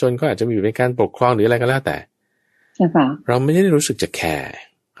จราจรก็อาจจะมีอยู่ในการปกครองหรืออะไรก็แล้วแต่เราไม่ได้รู้สึกจะแคร์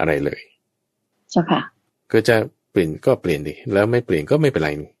อะไรเลยก็จะเปลี่ยนก็เปลี่ยนดิแล้วไม่เปลี่ยนก็ไม่เป็นไร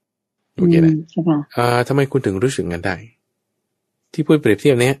โอเคนะทำไมคุณถึงรู้สึกงั้นได้ที่พูดเปรียบเที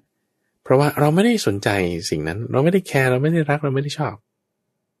ยบเนี้ยเพราะว่าเราไม่ได้สนใจสิ่งนั้นเราไม่ได้แคร์เราไม่ได้รักเราไม่ได้ชอบ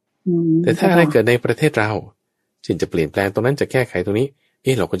แต่ถ้าอะไรเกิดในประเทศเราสิ่งจะเปลี่ยนแปลงตรงนั้นจะแก้ไขตรงนี้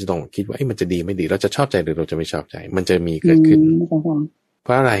เราก็จะต้องคิดว่ามันจะดีไม่ดีเราจะชอบใจหรือเราจะไม่ชอบใจมันจะมีเกิดขึ้นเพ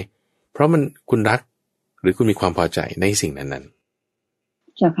ราะอะไรเพราะมันคุณรักหรือคุณมีความพอใจในสิ่งนั้น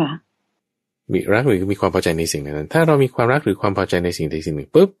ๆเจ้าค่ะมีรักหรือมีความพอใจในสิ่งนั้นถ้าเรามีความรักหรือความพอใจในสิ่งใดสิ่งหนึ่ง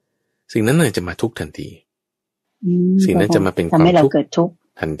ปุ๊บสิ่งนั้นน่ะจะมาทุกข์ทันทีสิ่งนั้นจะมาเป็นความทุกข์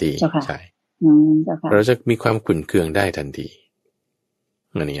ทันทีใช่เราจะมีความขุ่นเคืองได้ทันที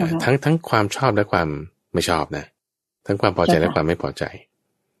อันนี้ทั้งความชอบและความไม่ชอบนะ ทั้งความพอใจและความไม่พอใจ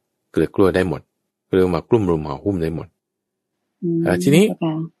เกลือกลัวได้หมดเรื่องมากลุ่มรุมห่อหุ้มได้หมดทีนี้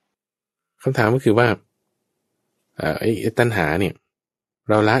คำถามก็คือว่าไอ้ตัณหาเนี่ย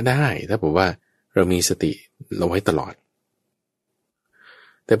เราละได้ถ้าผมว่าเรามีสติเราไว้ตลอด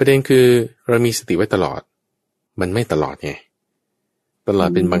แต่ประเด็นคือเรามีสติไว้ตลอดมันไม่ตลอดไงตลอด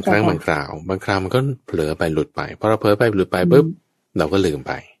เป็นบางครั้งบางคราวบางคราวมันก็เผลอไปหลุดไปพอเราเผลอไปหลุดไปปุ๊บเราก็ลืมไ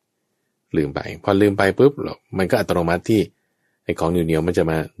ปพอลืมไปปุ๊บมันก็อัตโนมัติที่ไอ้ของเหนียวๆมันจะ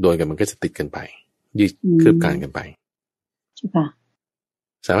มาโดนกันมันก็จะติดกันไปยืดคืบการกันไป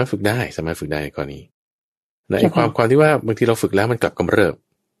สามารถฝึกได้ในกรณีในความที่ว่าบางทีเราฝึกแล้วมันกลับกำเริบ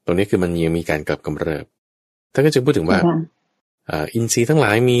ตรงนี้คือมันยังมีการกลับกำเริบท่านก็จะพูดถึงว่าอินทรีย์ทั้งหล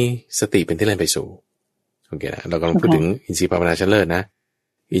ายมีสติเป็นที่เล่นไปสู่โอเคนะเรากำลังพูดถึงอินทรีย์ภาวนาชั้นเลิศนะ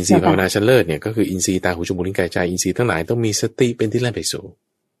อินทรีย์ภาวนาชั้นเลิศเนี่ยก็คืออินทรีย์ตาหูจมูกลิ้นกายใจอินทรีย์ทั้งหลายต้องมีสติเป็นที่เล่นไปสู่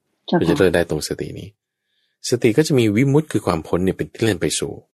ก็จะเลิศได้ตรงสตินี้สติก็จะมีวิมุตติคือความพ้นเนี่ยเป็นที่เล่นไป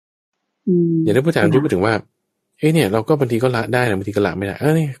สู่อย่างที่ผู้ถามที่พูดถึงว่าเนี่ยเราก็บางทีก็ละได้นะบางทีก็ละไม่ได้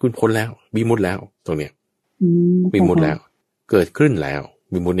นี่คุณพ้นแล้ววิมุตติแล้วตรงเนี้ยวิมุตติแล้วเกิดขึ้นแล้ว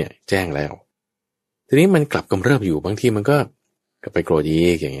วิมุตติเนี่ยแจ้งแล้วทีนี้มันกลับกำเริบอยู่บางทีมันก็ไปโกรธอี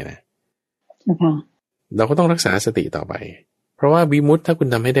กอย่างเงี้ยนะเราก็ต้องรักษาสติต่อไปเพราะว่าวิมุตติถ้าคุณ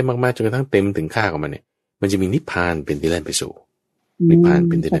ทำให้ได้มากๆจนกระทั่งเต็มถึงค่าของมันเนี่ยมันจะมีนิพพานเป็นที่เล่นไปสู่นิพพาน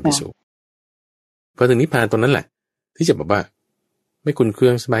เป็นที่เล่นไปสู่พอถึงนิพพานตรงนั้นแหละที่จะบอกว่าไม่คุณเครื่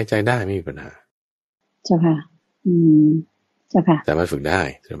องสบายใจได้ไม่มีปัญหาเจ้าค่ะเจ้าค่ะแต่มันฝึกได้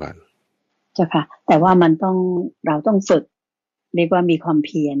เจ้าค่ะเจ้าค่ะแต่ว่ามันต้องเราต้องฝึกเรียกว่ามีความเ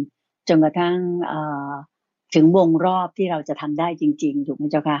พียรจนกระทั่งถึงวงรอบที่เราจะทำได้จริงๆถูกไหม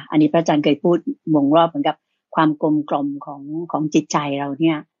เจ้าค่ะอันนี้พระอาจารย์เคยพูดวงรอบเหมือนกับความกลมกล่อมของจิตใจเราเ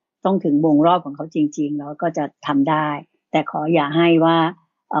นี่ยต้องถึงวงรอบของเขาจริงๆแล้วก็จะทำได้แต่ขออย่าให้ว่า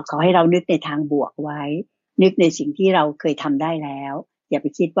ขอให้เรานึกในทางบวกไว้นึกในสิ่งที่เราเคยทำได้แล้วอย่าไป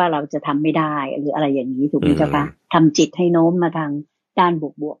คิดว่าเราจะทำไม่ได้หรืออะไรอย่างนี้ถูกไหมเจ้าค่ะทำจิตให้โน้มมาทางด้าน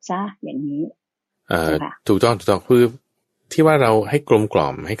บวกๆซะอย่างนี้ถูกต้องคือที่ว่าเราให้กลมกล่อ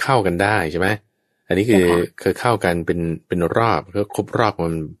มให้เข้ากันได้ใช่ไหมอันนี้คือเข้ากันเป็นรอบก็ครบรอบมั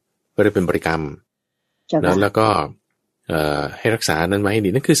นก็ได้เป็นบริกรรมแล้วก็ให้รักษานั้นไว้ให้ดี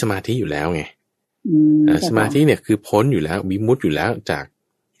นั่นคือสมาธิอยู่แล้วไงสมาธิเนี่ยคือพ้นอยู่แล้ววิมุตติอยู่แล้วจาก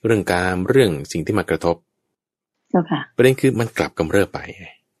เรื่องกามเรื่องสิ่งที่มากระทบประเด็นคือมันกลับกำเริบไป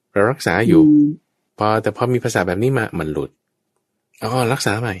เรารักษาอยู่แต่พอมีภาษาแบบนี้มามันหลุดรักษ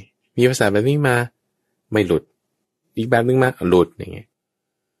าใหม่มีภาษาแบบนี้มาไม่หลุดอีกแบบนึงมาหลุดอย่างเงี้ย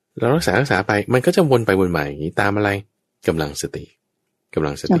เรารักษาไปมันก็จะวนไปวนมาอย่างนี้ตามอะไรกำลังสติกำ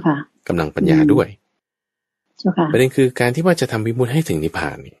ลังปัญญาด้วยประเด็นคือการที่ว่าจะทำวิมุตติให้ถึงนิพพา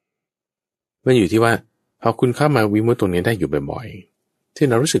นเนี่ยมันอยู่ที่ว่าพอคุณเข้ามาวิมุตติตรงนี้ได้อยู่บ่อยๆที่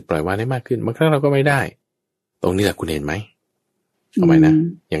เรารู้สึกปล่อยวางได้มากขึ้นบางครั้งเราก็ไม่ได้ตรงนี้แหละคุณเห็นไหมทำไมนะ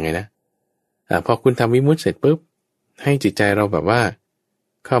ยังไงนะพอคุณทำวิมุตติเสร็จปุ๊บให้จิตใจเราแบบว่า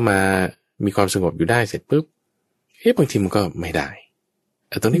เข้ามามีความสงบอยู่ได้เสร็จปุ๊บบางทีมันก็ไม่ได้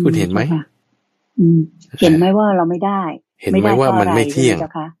ตรงนี้คุณเห็นไหมเห็นไหมว่าเราไม่ได้เห็นไหมว่ามันไม่เที่ยง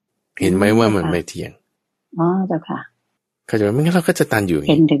เห็นไหมว่ามันไม่เที่ยงเจ้าค่ะเข้าใจไหมไม่งั้นเราก็จะตันอยู่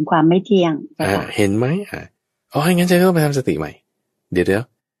เห็นถึงความไม่เที่ยงเห็นไหมให้งั้นจะต้องไปทำสติใหม่เดี๋ยว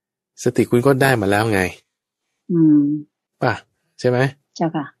สติคุณก็ได้มาแล้วไงป่ะใช่ไหมเจ้า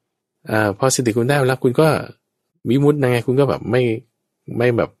ค่ะพอสติคุณได้แล้วคุณก็วิมุตติไงคุณก็แบบไม่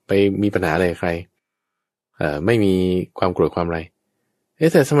แบบไปมีปัญหาอะไรใครไม่มีความโกรธความอะไร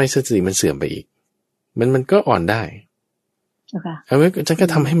แต่ทำไมสติมันเสื่อมไปอีกมันก็อ่อนได้เจ้าค่ะฉันก็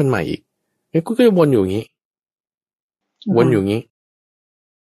ทำให้มันใหม่อีกคุณก็วนอยู่อย่างนี้วนอยู่อย่างนี้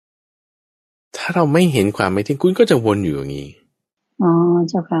ถ้าเราไม่เห็นความไม่เที่ยงคุณก็จะวนอยู่อย่างนี้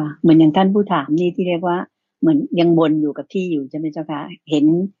เจ้าค่ะเหมือนอย่างท่านผู้ถามนี่ที่เรียกว่าเหมือนยังวนอยู่กับที่อยู่ใช่ไหมเจ้าค่ะเห็น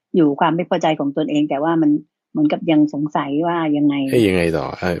อยู่ความไม่พอใจของตนเองแต่ว่ามันเหมือนกับยังสงสัยว่ายังไงยังไงต่อ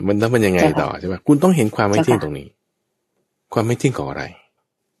มันแล้วมันยังไงต่อใช่ไหมคุณต้องเห็นความไม่เที่ยงตรงนี้ความไม่เที่ยงของอะไร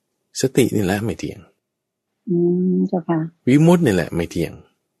สตินี่แหละไม่เที่ยงเจ้าค่ะวิมุตตินี่แหละไม่เที่ยง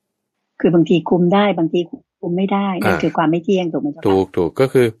คือบางทีคุมได้บางทีคุมไม่ได้นั่นคือความไม่เที่ยงถูกไหมเจ้าค่ะถูกก็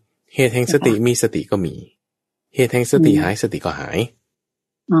คือเหตุแห่งสติมีสติก็มีเหตุแห่งสติหายสติก็หาย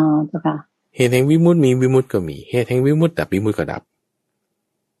เจ้าค่ะเหตุแห่งวิมุตติมีวิมุตติก็มีเหตุแห่งวิมุตติดับวิมุตติก็ดับ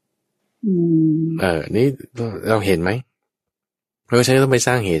นี่เราเห็นไหมเราใช้ต้องไปส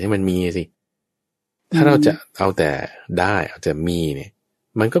ร้างเหตุให้มันมีสิถ้าเราจะเอาแต่ได้เอาแต่มีเนี่ย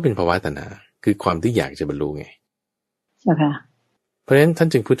มันก็เป็นภาวะตัณหาคือความที่อยากจะบรรลุไงใช่ค่ะเพราะฉะนั้นท่าน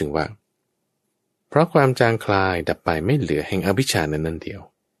จึงพูดถึงว่าเพราะความจางคลายดับไปไม่เหลือแห่งอวิชชานั้นเดียว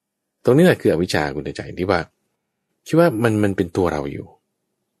ตรงนี้แหละคืออวิชชาคุณใจที่ว่าคิดว่ามันเป็นตัวเราอยู่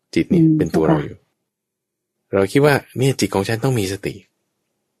จิตนี่เป็นตัวเราอยู่ เราคิดว่าเนี่ยจิตของฉันต้องมีสติ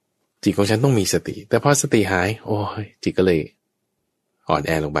จิตของฉันต้องมีสติแต่พอสติหายโอ้ยจิตก็เลยอ่อนแ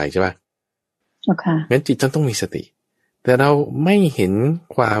อลงไปใช่ป่ะเจ้าค่ะงั้นจิตต้องมีสติแต่เราไม่เห็น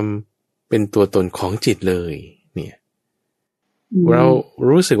ความเป็นตัวตนของจิตเลยเนี่ยเรา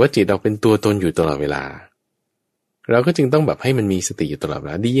รู้สึกว่าจิตเราเป็นตัวตนอยู่ตลอดเวลาเราก็จึงต้องแบบให้มันมีสติอยู่ตลอดเว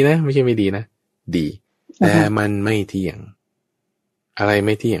ลาดีนะไม่ใช่ไม่ดีนะดีแต่มันไม่เที่ยงอะไรไ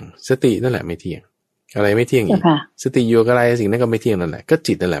ม่เที่ยงสตินั่นแหละไม่เที่ยงอะไรไม่เที่ยงอีกสติอยู่กับอะไรสิ่งนั้นก็ไม่เที่ยงนั่นแหละก็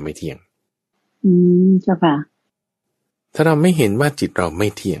จิตนั่นแหละไม่เที่ยงเจ้าค่ะถ้าเราไม่เห็นว่าจิตเราไม่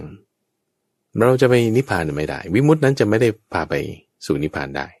เที่ยงเราจะไปนิพพานไม่ได้วิมุตตินั้นจะไม่ได้พาไปสู่นิพพาน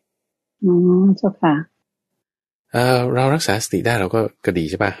ได้เจ้าค่ะเรารักษาสติได้เราก็ดี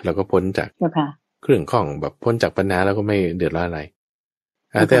ใช่ป่ะเราก็พ้นจากเครื่องข้องแบบพ้นจากปัญหาแล้วก็ไม่เดือดร้อนอะไร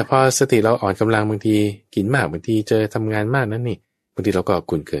แต่พอสติเราอ่อนกำลังบางทีกินมากบางทีเจอทำงานมากนั่นนี่บางทีเราก็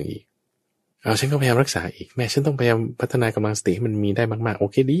กุนเคืองอีกฉันก็พยายามรักษาอีกแม่ฉันต้องพยายามพัฒนากำลังสติให้มันมีได้มากๆโอ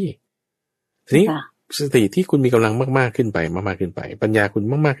เคดีทีนี้สติที่คุณมีกำลังมากๆขึ้นไปมากๆขึ้นไปปัญญาคุณ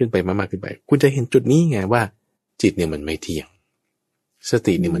มากๆขึ้นไปมากๆขึ้นไปคุณจะเห็นจุดนี้ไงว่าจิตเนี่ยมันไม่เที่ยงส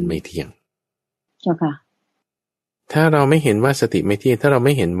ติเนี่ยมันไม่เที่ยงเจ้าค่ะถ้าเราไม่เห็นว่าสติไม่เที่ยงถ้าเราไ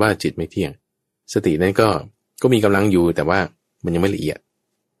ม่เห็นว่าจิตไม่เที่ยงสตินั้นก็มีกำลังอยู่แต่ว่ามันยังไม่ละเอียด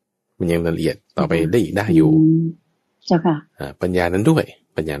มันยังละเอียดต่อไปได้อยู่เจ้าค่ะปัญญานั้นด้วย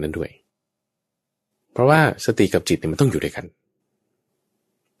เพราะว่าสติกับจิตเนี่ยมันต้องอยู่ด้วยกัน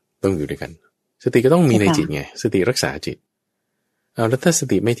สติก็ต้องมีในจิตไงสติรักษาจิตแล้วถ้าส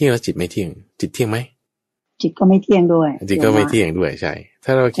ติไม่เที่ยงแล้วจิตไม่เที่ยงจิตเที่ยงไหมจิตก็ไม่เที่ยงด้วยจิตก็ไม่เที่ยงด้วยใช่ถ้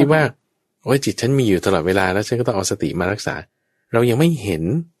าเราคิดว่าโอ้ยจิตฉันมีอยู่ตลอดเวลาแล้วฉันก็ต้องเอาสติมารักษาเรายังไม่เห็น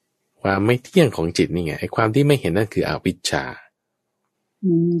ความไม่เที่ยงของจิตนี่ไงไอ้ความที่ไม่เห็นนั่นคืออวิชชา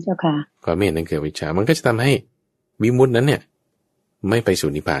เจ้าค่ะความไม่เห็นนั่นคืออวิชชามันก็จะทำให้วิมุตตินั้นเนี่ยไม่ไปสู่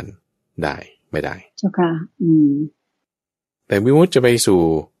นิพพานได้ไม่ได้เจ้าค่ะแต่วิมุตติจะไปสู่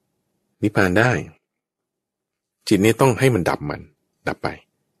นิพพานได้จิตนี้ต้องให้มันดับไป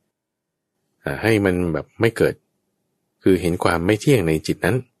ให้มันแบบไม่เกิดคือเห็นความไม่เที่ยงในจิต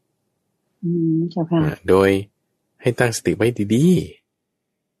นั้นเจ้าค่ะโดยให้ตั้งสติไว้ดี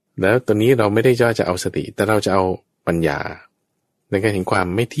ๆแล้วตอนนี้เราไม่ได้จะเอาสติแต่เราจะเอาปัญญาในการเห็นความ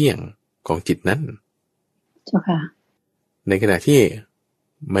ไม่เที่ยงของจิตนั้นเจ้าค่ะในขณะที่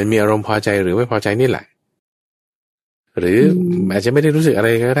มันมีอารมณ์พอใจหรือไม่พอใจนี่แหละหรืออาจจะไม่ได้รู้สึกอะไร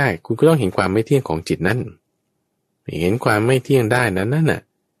ก็ได้คุณก็ต้องเห็นความไม่เที่ยงของจิตนั้นเห็นความไม่เที่ยงได้นั่นน่ะ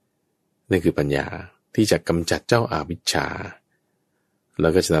นั่นคือปัญญาที่จะกำจัดเจ้าอาวิชชาแล้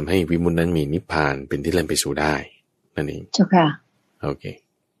วก็จะทำให้วิมุตตินั้นมีนิพพานเป็นที่เลื่อนไปสู่ได้นั่นเองเจ้าค่ะโอเค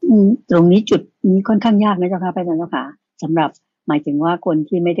ตรงนี้จุดนี้ค่อนข้างยากนะเจ้าค่ะพระอาจารย์เจ้าค่ะสำหรับหมายถึงว่าคน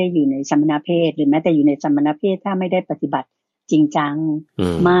ที่ไม่ได้อยู่ในสัมมนาเพศหรือแม้แต่อยู่ในสัมมนาเพศถ้าไม่ได้ปฏิบัติจริงจัง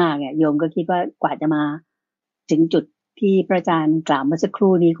มากเนี่ยโยมก็คิดว่ากว่าจะมาถึงจุดที่พระอาจารย์กล่าวเมื่อสักค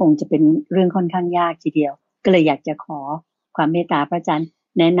รู่นี้คงจะเป็นเรื่องค่อนข้างยากทีเดียวก็เลยอยากจะขอความเมตตาพระอาจารย์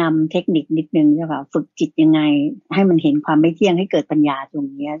แนะนำเทคนิคนิดนึงเจ้าค่ะฝึกจิตยังไงให้มันเห็นความไม่เที่ยงให้เกิดปัญญาตรง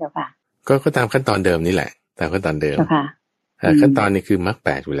นี้เจ้าค่ะก็ตามขั้นตอนเดิมนี่แหละตามขั้นตอนเดิมขั้นตอนนี้คือมรรค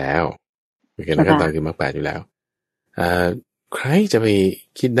8อยู่แล้วขั้นตอนคือมรรค8อยู่แล้วใครจะไป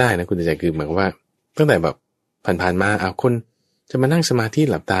คิดได้นะคุณใจคือหมายความว่าตั้งแต่แบบผ่านๆมาคนจะมานั่งสมาธิ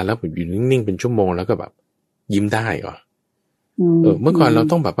หลับตาแล้วอยู่นิ่งๆเป็นชั่วโมงแล้วก็แบบยิ้มได้เหรอเมื่อก่อนเรา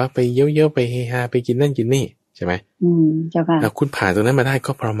ต้องแบบว่าไปเยี่ยวๆไปเฮฮาไปกินนั่นกินนี่ใช่ไหมเจ้าค่ะคุณผ่านตรงนั้นมาได้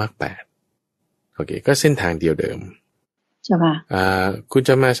ก็เพราะมรรค8โอเคก็เส้นทางเดียวเดิมเจ้าค่ะคุณจ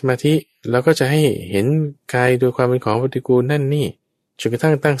ะมาสมาธิแล้วก็จะให้เห็นกายโดยความเป็นของปฏิกูลนั่นนี่จนกระ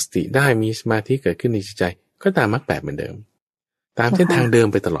ทั่งตั้งสติได้มีสมาธิเกิดขึ้นในจิตใจก็ตามมรรค8เหมือนเดิมตามเส้นทางเดิม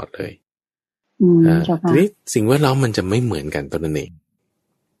ไปตลอดเลยทีนี้สิ่งแวดล้อมมันจะไม่เหมือนกันตอนนั้นเอง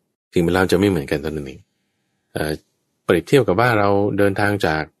สิ่งแวดล้อมจะไม่เหมือนกันตอนนั้นเองเปรียบเทียบกับว่าเราเดินทางจ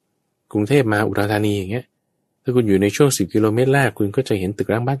ากกรุงเทพมาอุดรธานีอย่างเงี้ยถ้าคุณอยู่ในช่วง10 กิโลเมตรแรกคุณก็จะเห็นตึก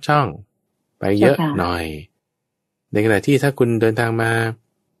ร้างบ้านช่องไปเยอะหน่อยในขณะที่ถ้าคุณเดินทางมา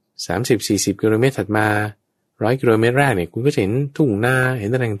30-40 กิโลเมตรถัดมา100 กิโลเมตรแรกเนี่ยคุณก็จะเห็นทุ่งนาเห็น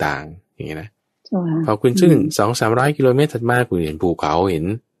อะไรต่างๆอย่างเงี้ยนะพอคุณขึ้น200-300 กิโลเมตรถัดมาคุณเห็นภูเขาเห็น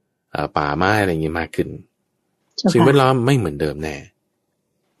ป่าไม้อะไรอย่างเงี้ยมากขึ้นสิ่งแวดล้อมไม่เหมือนเดิมแน่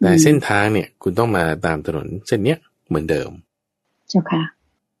แต่เส้นทางเนี่ยคุณต้องมาตามถนนเส้นเนี้ยเหมือนเดิมเจ้าค่ะ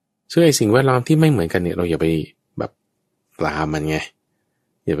ซึ่งไอ้สิ่งแวดล้อมที่ไม่เหมือนกันเนี่ยเราอย่าไปแบบตามมันไง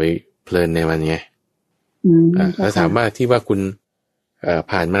อย่าไปเพลินในมันไงแล้วถามว่าที่ว่าคุณ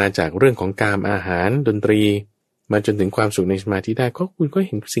ผ่านมาจากเรื่องของการอาหารดนตรีมาจนถึงความสุขในสมาธิได้ก็คุณก็เ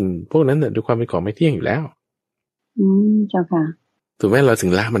ห็นสิ่งพวกนั้นน่ะด้วยความเป็นของไม่เที่ยงอยู่แล้วเจ้าค่ะถูกไหมเราถึ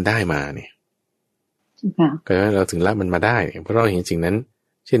งละมันได้มาเนี่ยเจ้าค่ะก็เราถึงละมันมาได้เพราะเราเห็นสิ่งนั้น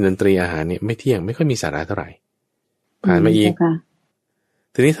เช่นดนตรีอาหารเนี่ยไม่เที่ยงไม่ค่อยมีสาระเท่าไหร่ ผ่านมาอีก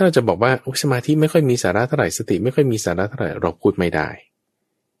ทีนี้ถ้าเราจะบอกว่าสมาธิไม่ค่อยมีสาระเท่าไหร่สติไม่ค่อยมีสาระเท่าไหร่เราพูดไม่ได้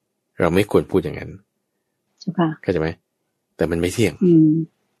เราไม่ควรพูดอย่างนั้นเข้าใจไหมแต่มันไม่เที่ยง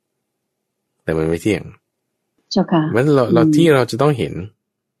แต่มันไม่เที่ยงเจ้าค่ะมันเราที่เราจะต้องเห็น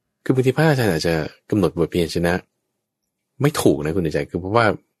คือบางทีพระอาจารย์อาจจะกำหนดบทเพียรชนะไม่ถูกนะคุณใจคือเพราะว่า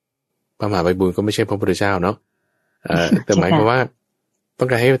พระมหาไพบูลย์ก็ไม่ใช่พระพุทธเจ้าเนาะแต่หมายความว่าต้อง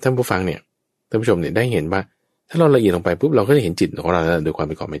การให้ท่านผู้ฟังเนี่ยท่านผู้ชมเนี่ยได้เห็นว่าถ้าเราละเอียดลงไปปุ๊บเราก็จะเห็นจิตของเราโดยความเ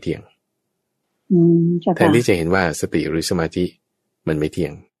ป็นของไม่เที่ยงแทนที่จะเห็นว่าสติหรือสมาธิมันไม่เที่ย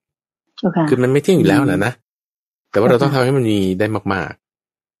งคือมันไม่เที่ยงอยู่แล้วนะแต่ว่าเราต้องทำให้มันมีได้มาก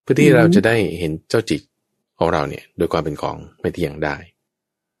ๆเพื่อที่เราจะได้เห็นเจ้าจิตของเราเนี่ยโดยความเป็นของไม่เที่ยงได้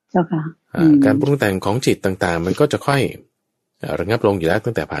การปรุงแต่งของจิตต่างๆมันก็จะค่อยระงับลงอยู่แล้ว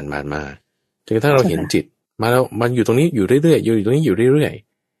ตั้งแต่ผ่านมาจนกระทั่งเราเห็นจิตมาแล้วมันอยู่ตรงนี้อยู่เรื่อยๆอยู่ตรงนี้อยู่เรื่อย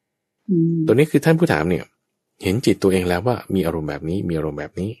ๆตัวนี้คือท่านผู้ถามเนี่ยเห็นจิตตัวเองแล้วว่ามีอารมณ์แบบนี้มีอารมณ์แบ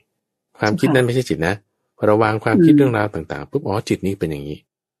บนี้ความคิดนั้นไม่ใช่จิตนะพอเราวางความคิดเรื่องราวต่างๆปุ๊บอ๋อจิตนี้เป็นอย่างนี้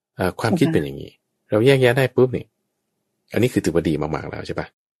ความคิดเป็นอย่างนี้เราแยกแยะได้ปุ๊บเนี่ยอันนี้คือถือว่าดีมากๆแล้วใช่ปะ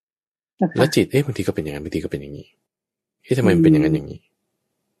แล้วจิตบางทีก็เป็นอย่างนั้นบางทีก็เป็นอย่างนี้ทำไมมันเป็นอย่างนั้นอย่างนี้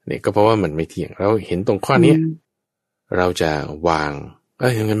เนี่ยก็เพราะว่ามันไม่เที่ยงเราเห็นตรงข้อนี้เราจะวาง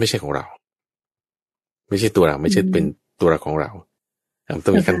อย่างนั้นไม่ใช่ของเราไม่ใช่ตัวเราไม่ใช่เป็นตัวเราของเราต้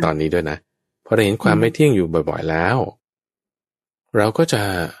องมีขั้นตอนนี้ด้วยนะพอเราเห็นความไม่เที่ยงอยู่บ่อยๆแล้วเราก็จะ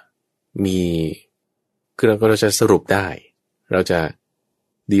มีคือเราจะสรุปได้เราจะ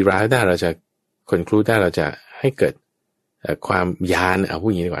ดีร้ายได้เราจะคอนคลูดได้เราจะให้เกิดความญาณเอาพูด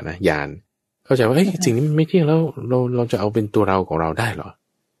อย่างนี้ดีกว่านะญาณเข้าใจว่าสิ่งนี้มันไม่เที่ยงแล้วเราจะเอาเป็นตัวเราของเราได้เหรอ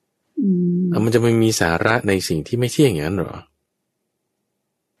มันจะไม่มีสาระในสิ่งที่ไม่เที่ยงอย่างนั้นหรอ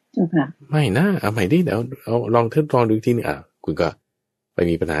ไม่นะเอาใหม่ดิเดี๋ยวเอาลองทดลองดูอีกทีนึงคุณก็ไป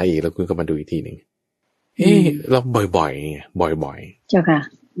มีปัญหาอีกแล้วคุณก็มาดูอีกทีหนึ่งเราบ่อยๆเจ้าค่ะ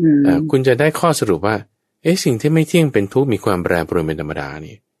คุณจะได้ข้อสรุปว่าสิ่งที่ไม่เที่ยงเป็นทุกข์มีความแปรปรวนเป็นธรรมดา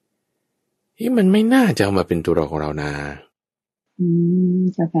นี่มันไม่น่าจะเอามาเป็นตัวเราของเรานะ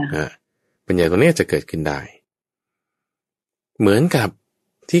เจ้าค่ะปัญญาตรงนี้จะเกิดขึ้นได้เหมือนกับ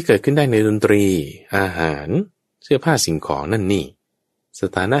ที่เกิดขึ้นได้ในดนตรีอาหารเสื้อผ้าสิ่งของนั่นนี่ส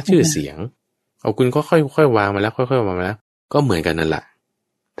ถานะชื่อเสียงเอาคุณก็ค่อยๆวางมาแล้วค่อยๆวางมาแล้วก็เหมือนกันนั่นแหละ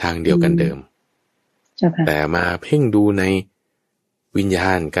ทางเดียวกันเดิมแต่มาเพ่งดูในวิญญา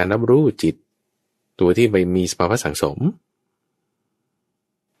ณการรับรู้จิตตัวที่ไปมีสภาวะสังสม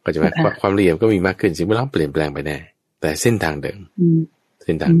ก็จะว่าความละเอียดก็มีมากขึ้นสิ่งแวดล้อมเปลี่ยนแปลงไปแน่แต่เส้นทางเดิมเ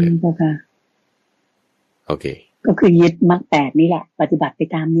ส้นทางเดิมโอเคก็คือยึดมรรค8นี่แหละปฏิบัติไป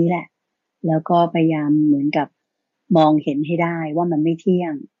ตามนี้แหละแล้วก็พยายามเหมือนกับมองเห็นให้ได้ว่ามันไม่เที่ย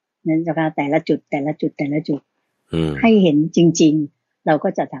งนั้นจะแต่ละจุดให้เห็นจริงๆเราก็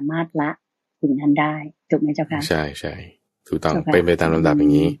จะสามารถละถึงนั้นได้ถูกไหมเจ้าค่ะใช่ถูกต้องเป็นไปตามลำดับอย่า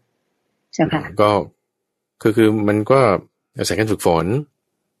งนี้เจ้าค่ะก็คือมันก็อาศัยการฝึกฝน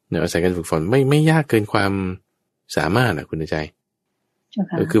อาศัยการฝึกฝนไม่ยากเกินความสามารถนะคุณใจ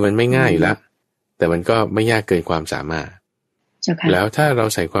คือมันไม่ง่ายอยู่แล้วแต่มันก็ไม่ยากเกินความสามารถแล้วถ้าเรา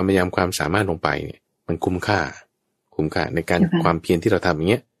ใส่ความพยายามความสามารถลงไปเนี่ยมันคุ้มค่าในการความเพียรที่เราทำอย่าง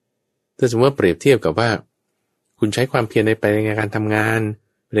เงี้ยถ้าสมมติว่าเปรียบเทียบกับว่าคุณใช้ความเพียรในการทำงาน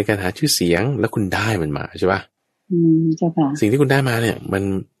ในการหาชื่อเสียงแล้วคุณได้มันมาใช่ป่ะสิ่งที่คุณได้มาเนี่ย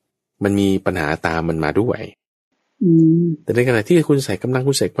มันมีปัญหาตามมันมาด้วยแต่ในขณะที่คุณใส่กำลัง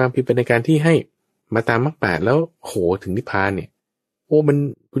คุณใส่ความเพียรไปในการที่ให้มาตามมรรค8แล้วโหถึงนิพพานเนี่ยมัน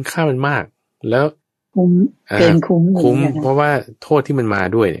คุณค่ามันมากแล้วคุ้มเพราะว่าโทษที่มันมา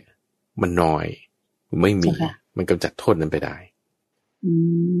ด้วยเนี่ยมันน้อยไม่มีมันกำจัดโทษนั้นไปได้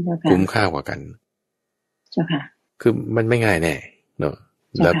คุ้มค่ากว่ากันคือมันไม่ง่ายแน่เนอะ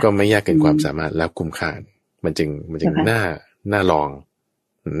แล้วก็ไม่ยากเกินความสามารถแล้วคุ้มค่ามันจึงน่าลอง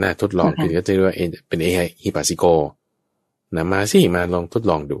น่าทดลองคือก็จะเรียกว่าเป็นฮิปาซิโกนะมาลองทด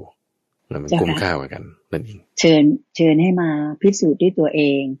ลองดูมันคุ้มค่ากว่ากันนั่นเองเชิญให้มาพิสูจน์ด้วยตัวเอ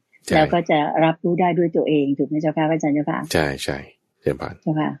งแล้วก็จะรับรู้ได้ด้วยตัวเองถูกไหมเจ้าค่ะอาจารย์เจ้าค่ะใช่เจ้าค่ะเ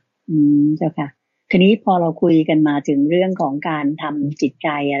จ้าค่ะเจ้าค่ะทีนี้พอเราคุยกันมาถึงเรื่องของการทำจิตใจ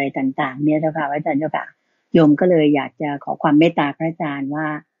อะไรต่างๆเนี่ยเจ้าค่ะอาจารย์เจ้าค่ะโยมก็เลยอยากจะขอความเมตตาพระอาจารย์ว่า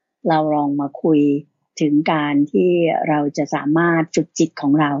เราลองมาคุยถึงการที่เราจะสามารถฝึกจิตขอ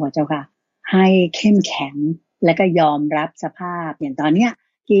งเราเจ้าค่ะให้เข้มแข็งและก็ยอมรับสภาพอย่างตอนเนี้ย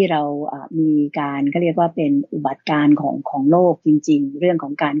ที่เรามีการก็เรียกว่าเป็นอุบัติการณ์ของโลกจริงๆเรื่องข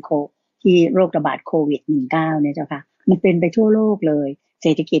องการที่โรคระบาดโควิด -19 เนี่ยเจ้าค่ะมันเป็นไปทั่วโลกเลยเศร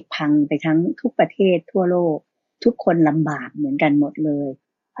ษฐกิจพังไปทั้งทุกประเทศทั่วโลกทุกคนลำบากเหมือนกันหมดเลย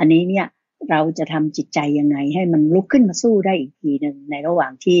อันนี้เนี่ยเราจะทำจิตใจยังไงให้มันลุกขึ้นมาสู้ได้อีกทีนึงในระหว่า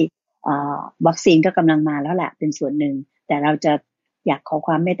งที่ วัคซีนก็กำลังมาแล้วแหละเป็นส่วนหนึ่งแต่เราจะอยากขอค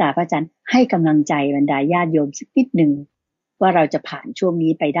วามเมตตาพระอาจารย์ให้กำลังใจบรรดาญาติโยมสักนิดหนึ่งว่าเราจะผ่านช่วง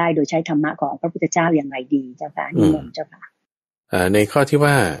นี้ไปได้โดยใช้ธรรมะของพระพุทธเจ้าอย่างไรดีเจ้าค่ะนิมนต์เจ้าค่ะในข้อที่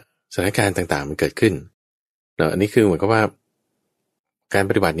ว่าสถานการณ์ต่างๆมันเกิดขึ้นเนอะอันนี้คือเหมือนกับว่าการ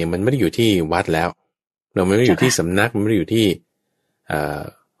ปฏิบัติเนี่ยมันไม่ได้อยู่ที่วัดแล้วเราไม่ได้อยู่ที่สำนักมันไม่ได้อยู่ที่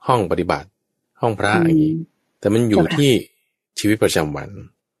ห้องปฏิบัติห้องพระอย่างนี้แต่มันอยู่ที่ชีวิตประจำวัน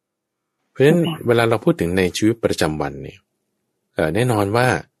เพราะฉะนั้นเวลาเราพูดถึงในชีวิตประจำวันเนี่ยแน่นอนว่า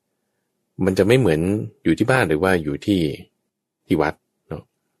มันจะไม่เหมือนอยู่ที่บ้านหรือว่าอยู่ที่วัดเนาะ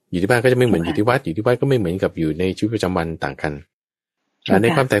อยู่ที่บ้านก็จะไม่เหมือนอยู่ที่วัดอยู่ที่วัดก็ไม่เหมือนกับอยู่ในชีวิตประจำวันต่างกันใน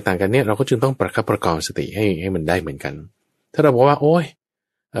ความแตกต่างกันเนี่ยเราก็จึงต้องประคับประคองสติให้มันได้เหมือนกันถ้าเราบอกว่าโอ้ย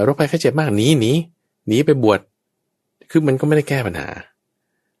โรคภัยไข้เจ็บมากหนีไปบวชคือมันก็ไม่ได้แก้ปัญหา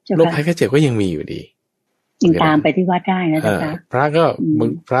โรคภัยไข้เจ็บก็ยังมีอยู่ดียังตามไปที่วัดได้นะเจ้าค่ะพระก็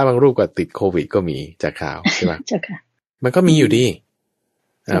พระบางรูปก็ติดโควิดก็มีจากข่าวใช่ไหมเจ้าค่ะมันก็มีอยู่ดี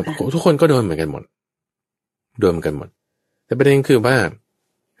ทุกคนก็โดนเหมือนกันหมดแต่ประเด็นคือว่า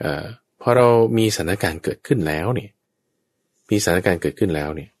พอเรามีสถานการณ์เกิดขึ้นแล้วเนี่ย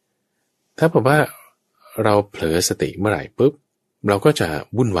ถ้าบอกว่าเราเผลอสติเมื่อไหร่ปุ๊บเราก็จะ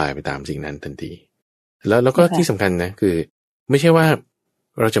วุ่นวายไปตามสิ่งนั้นทันทีแล้วก็ที่สำคัญนะคือไม่ใช่ว่า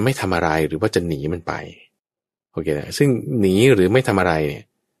เราจะไม่ทำอะไรหรือว่าจะหนีมันไปโอเคนะซึ่งหนีหรือไม่ทำอะไรเนี่ย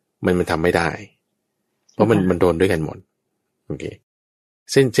มันทำไม่ได้เพราะมันโดนด้วยกันหมดโอเค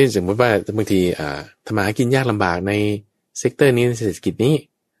เช่นสมมติว่าบางทีทำมาหากินยากลำบากในเซกเตอร์นี้ในเศรษฐกิจนี้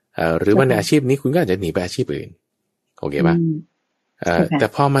หรือว่าในอาชีพนี้คุณก็อาจจะหนีไปอาชีพอื่นโอเคป่ะแต่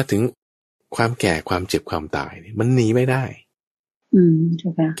พอมาถึงความแก่ความเจ็บความตายมันหนีไม่ได้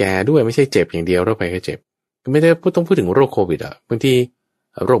แก่ด้วยไม่ใช่เจ็บอย่างเดียวโรคภัยแค่เจ็บไม่ได้ต้องพูดถึงโรคโควิดอ่ะบางที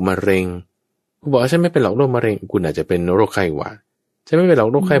โรคมะเร็งคุณบอกว่าฉันไม่เป็นหรอกโรคมะเร็งคุณอาจจะเป็นโรคไข้หวัดฉันไม่เป็นหรอก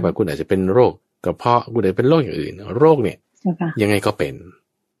โรคไข้หวัดคุณอาจจะเป็นโรคกระเพาะคุณอาจจะเป็นโรคอย่างอื่นโรคเนี่ยยังไงก็เป็น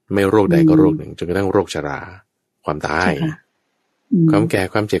ไม่โรคใดก็โรคหนึ่งจนกระทั่งโรคชราความตายความแก่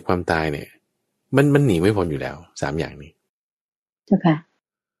ความเจ็บความตายเนี่ยมันหนีไม่พ้นอยู่แล้ว3อย่างนี้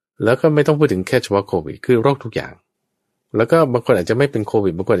แล้วก็ไม่ต้องพูดถึงแค่เฉพาะโควิดคือโรคทุกอย่างแล้วก็บางคนอาจจะไม่เป็นโควิ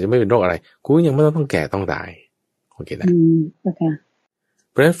ดบางคนอาจจะไม่เป็นโรคอะไรกูยังไม่ต้องแก่ต้องตายโอเคนะ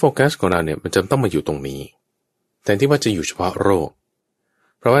เพราะฉะนั้นโฟกัสของเราเนี่ยมันจะต้องมาอยู่ตรงนี้แทนที่ว่าจะอยู่เฉพาะโรค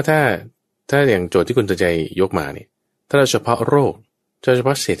เพราะว่าถ้าอย่างโจทย์ที่คุณจะใจยกมาเนี่ยถ้าเราเฉพาะโรคเฉพ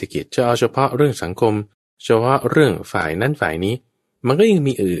าะเศรษฐกิจจะเอาเฉพาะเรื่องสังคมเฉพาะเรื่องฝ่ายนั้นฝ่ายนี้มันก็ยัง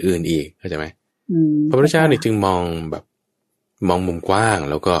มีอื่นๆอีกเข้าใจไหมพระพุทธเจ้าเนี่ยจึงมองมุมกว้าง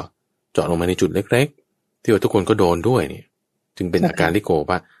แล้วก็เจาะลงมาในจุดเล็กๆที่ว่าทุกคนก็โดนด้วยเนี่ยจึงเป็นอาการลิโก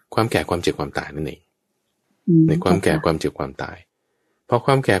ว่าความแก่ความเจ็บความตายนั่นเองในความแก่ความเจ็บความตายพอค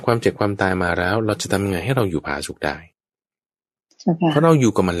วามแก่ความเจ็บความตายมาแล้วเราจะทำยังไงให้เราอยู่ผาสุกได้เพราะเราอ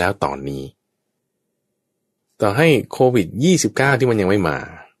ยู่กับมันแล้วตอนนี้ต่อให้โควิด29ที่มันยังไม่มา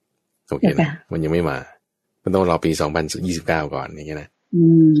โอเคนะมันยังไม่มามันต้องรอปี2029ก่อนอย่างเงี้ยนะ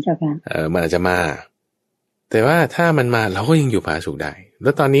มันอาจจะมาแต่ว่าถ้ามันมาเราก็ยังอยู่ผาสุกได้แล้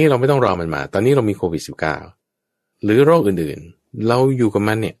วตอนนี้เราไม่ต้องรอมันมาตอนนี้เรามีโควิด19หรือโรคอื่นๆเราอยู่กับ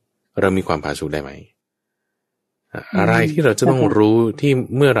มันเนี่ยเรามีความผาสุกได้ไหมอะไรที่เราจะต้องรู้ที่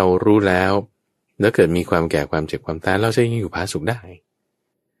เมื่อเรารู้แล้วเกิดมีความแก่ความเจ็บความตายเราจะยังอยู่ผาสุกได้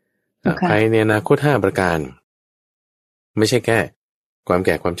ภายในอนาคต5ประการไม่ใช่แค่ความแ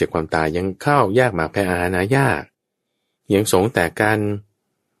ก่ความเจ็บความตายยังเข้ายากหมากแพรอาหารหายากยังสงแต่กัน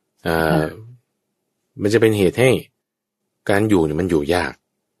มันจะเป็นเหตุให้การอยู่เนี่ยมันอยู่ยาก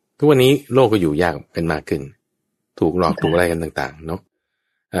ทุกวันนี้โลกก็อยู่ยากเป็นมากขึ้นถูกหลอกถูกอะไรกันต่างๆเนาะ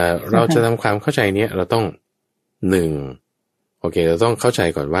เราจะทำความเข้าใจเนี้ยเราต้องโอเคเราต้องเข้าใจ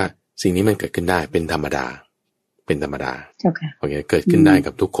ก่อนว่าสิ่งนี้มันเกิดขึ้นได้เป็นธรรมดาโอเคเกิดขึ้นได้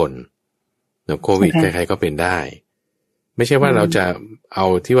กับทุกคนเนาะโควิดใครๆก็เป็นได้ไม่ใช่ว่าเราจะเอา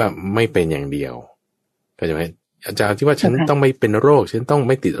ที่ว่าไม่เป็นอย่างเดียวเข้าใจไหมอาจารย์ที่ว่าฉันต้องไม่เป็นโรคฉันต้องไ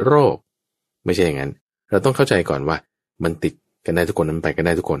ม่ติดโรคไม่ใช่อย่างนั้นเราต้องเข้าใจก่อนว่ามันติดกันได้ทุกคนมันไปกันไ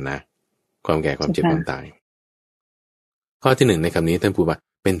ด้ทุกคนนะความแก่ความเจ็บความตายข้อที่1ในคำนี้ท่านพูดว่า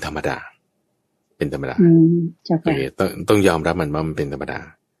เป็นธรรมดาโอเคต้องยอมรับมันว่ามันเป็นธรรมดา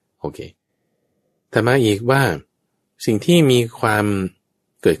โอเคแต่มาอีกว่าสิ่งที่มีความ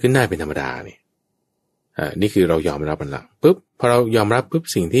เกิดขึ้นได้เป็นธรรมดาเนี่ยนี่คือเรายอมรับมันละปุ๊บพอเรายอมรับปุ๊บ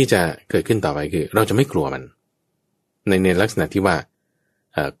สิ่งที่จะเกิดขึ้นต่อไปคือเราจะไม่กลัวมันในลักษณะที่ว่า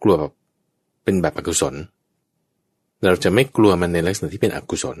กลัวแบบเป็นแบบอกุศลเราจะไม่กลัวมันในลักษณะที่เป็นอ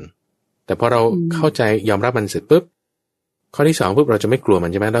กุศลแต่พอเราเข้าใจยอมรับมันเสร็จปุ๊บข้อที่2ปุ๊บเราจะไม่กลัวมั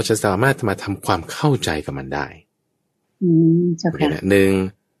นใช่ไหมเราจะสามารถมาทำความเข้าใจกับมันได้โอเคนะ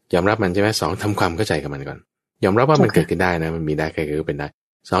1ยอมรับมันใช่ไหม2ทำความเข้าใจกับมันก่อนยอมรับว่ามันเกิดขึ้นได้นะมันมีได้ใครก็เป็นได้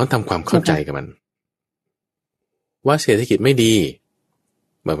 2ทำความเข้าใจกับมันว่าเศรษฐกิจไม่ดี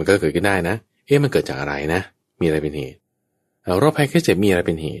มันก็เกิดขึ้นได้นะมันเกิดจากอะไรนะมีอะไรเป็นเหตุโรคภัยไข้เจ็บมีอะไรเ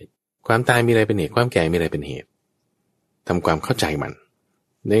ป็นเหตุความตายมีอะไรเป็นเหตุความแก่มีอะไรเป็นเหตุทำความเข้าใจมัน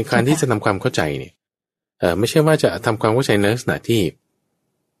ในการที่จะทำความเข้าใจเนี่ยไม่ใช่ว่าจะทำความเข้าใจในลักษณะที่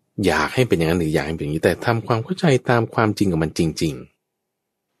อยากให้เป็นอย่างนั้นหรืออยากให้เป็นอย่างนี้แต่ทำความเข้าใจตามความจริงของมันจริง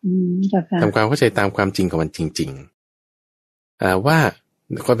ๆทำความเข้าใจตามความจริงของมันจริงๆว่า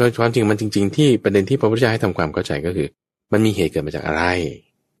ความจริงมันจริงๆที่ประเด็นที่พระพุทธเจ้าให้ทำความเข้าใจก็คือมันมีเหตุเกิดมาจากอะไร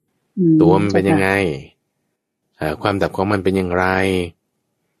ตัวมันเป็นยังไงความดับของมันเป็นอย่างไร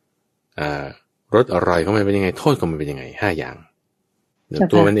รสอร่อยของมันเป็นยังไงโทษของมันเป็นยังไง5อย่าง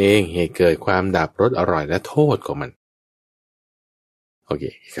ตัวมันเองเหตุเกิดความดับรสอร่อยและโทษของมันโอเค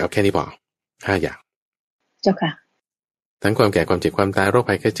เอาแค่นี้พอ5อย่างเจ้าค่ะทั้งความแก่ความเจ็บความตายโรค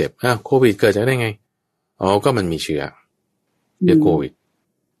ภัยแค่เจ็บโควิดเกิดจากได้ไงก็มันมีเชื้อโควิด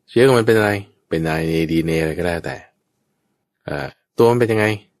เชื้อของมันเป็นอะไรเป็น RNA DNA อะไรก็ได้แต่ตัวมันเป็นยังไง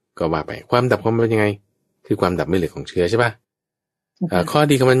ก็ว่าไปความดับของมันเป็นยังไงคือความดับไม่เหลือของเชื้อใช่ป่ะข้อ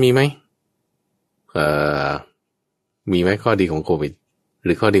ดีของมันมีไหมมีไหมข้อดีของโควิดห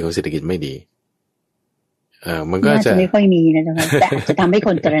รือข้อดีของเศรษฐกิจไม่ดีมันก็จะไม่ค่อยมีนะเจ้าค่ะแต่อาจจะทำให้ค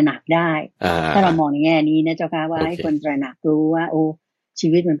นตระหนักได้ถ้าเรามองในแง่นี้นะเจ้าค่ะว่าให้คนตระหนักรู้ว่าโอ้ชี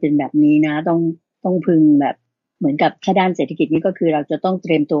วิตมันเป็นแบบนี้นะต้องพึงแบบเหมือนกับแค่ด้านเศรษฐกิจนี่ก็คือเราจะต้องเต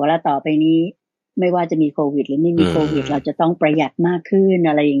รียมตัวแล้วต่อไปนี้ไม่ว่าจะมีโควิดหรือไม่มีโควิดเราจะต้องประหยัดมากขึ้น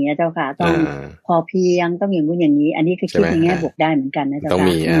อะไรอย่างเงี้ยเจ้าค่ะต้องพอเพียงต้องอย่างนู้นอย่างนี้อันนี้คือคิดในแง่บวกได้เหมือนกันนะเจ้าค่ะต้อง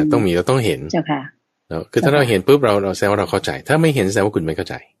มีเราต้องเห็นเจ้าค่ะคือถ้าเราเห็นปุ๊บเราแสดงว่าเราเข้าใจถ้าไม่เห็นแสดงว่าคุณไม่เข้า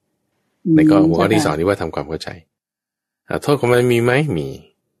ใจในหัวข้อที่2นี่ว่าทำความเข้าใจโทษของมันมีไหมมี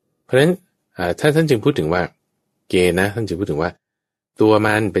เพราะฉะนั้นถ้าท่านจึงพูดถึงว่าเกณฑ์นะท่านจึงพูดถึงว่าตัว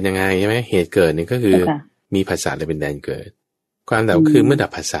มันเป็นยังไงใช่ไหมเหตุเกิดนี่ก็คือมีภาษาเลยเป็นแดนเกิดความดับคือเมื่อดั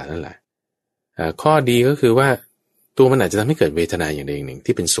บภาษานั่นแหละข้อดีก็คือว่าตัวมันอาจจะทำให้เกิดเวทนาอย่างใดอย่างหนึ่ง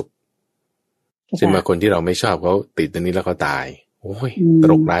ที่เป็นสุขซึ่งบางคนที่เราไม่ชอบเขาติดตรงนี้แล้วเขาตายโอ้ยต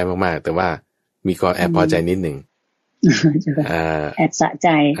ลกร้ายมากๆแต่ว่ามีก็แอบพอใจนิดหนึ่งแอบสะใจ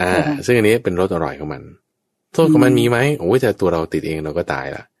ซึ่งอันนี้เป็นรสอร่อยของมันโทษของมันมีไหมโอ้ยแต่ตัวเราติดเองเราก็ตาย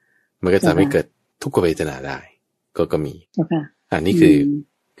ละมันก็จะไม่เกิดทุกขเวทนาได้ก็มีอันนี้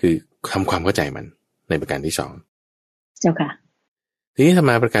คือทำความเข้าใจมันในประการที่2เจ้าค่ะทีนี้ถ้า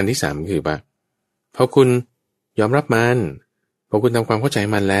มาประการที่3คือว่าพอคุณยอมรับมันพอคุณทำความเข้าใจ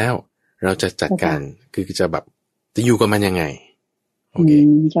มันแล้วเราจะจัดการคือจะแบบจะอยู่กับมันยังไงโอเค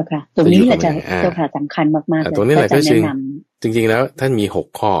เจ้าค่ะตรงนี้แหละเจ้าค่ะสำคัญมากๆเลยตรงนี้แหละก็จริงๆแล้วท่านมี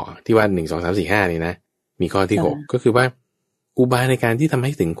6ข้อที่ว่า1 2 3 4 5นี่นะมีข้อที่6ก็คือว่าอุบายในการที่ทำใ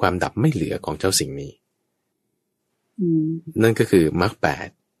ห้ถึงความดับไม่เหลือของเจ้าสิ่งนี้นั่นก็คือมรรค8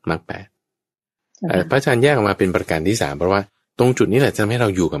พระอาจารย์แยกออกมาเป็นประการที่3เพราะว่าตรงจุดนี้แหละจะทำให้เรา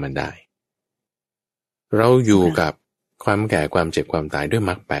อยู่กับมันได้เราอยู่กับความแก่ความเจ็บความตายด้วย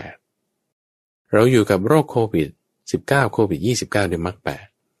มรรค8เราอยู่กับโรคโควิด19โควิด29ด้วยมรรค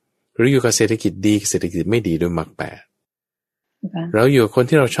8หรืออยู่กับเศรษฐกิจดีเศรษฐกิจไม่ดีด้วยมรรค8เราอยู่กับคน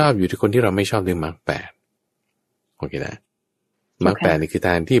ที่เราชอบอยู่ที่คนที่เราไม่ชอบด้วยมรรค8โอเคนะมรรค8นี่คือท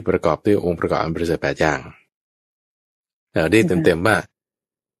างที่ประกอบด้วยองค์ประกอบอันประเสริฐ8อย่างได้เต็มๆว่า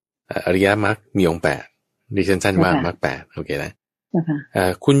อริยมรรคมีองค์8ดิฉันสั้นว่ามรรค8โอเคนะ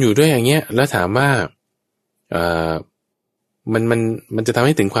คุณอยู่ด้วยอย่างเงี้ยแล้วถามว่ามันจะทำใ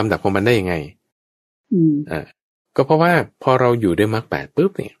ห้ถึงความดับของมันได้ยังไงก็เพราะว่าพอเราอยู่ด้วยมรรค8ปุ๊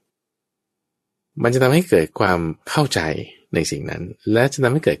บเนี่ยมันจะทำให้เกิดความเข้าใจในสิ่งนั้นและจะท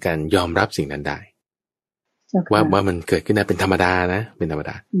ำให้เกิดการยอมรับสิ่งนั้นได้ว่ามันเกิดขึ้นได้เป็นธรรมดานะเป็นธรรมด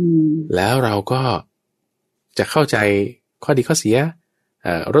าแล้วเราก็จะเข้าใจข้อดีข้อเสีย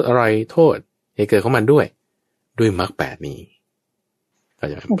รสอร่อยโทษเหตุเกิดของมันด้วยมรรค8นี้เ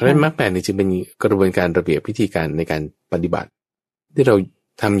พราะฉะนั้นมรรค8นี้จึงเป็นกระบวนการระเบียบพิธีการในการปฏิบัติที่เรา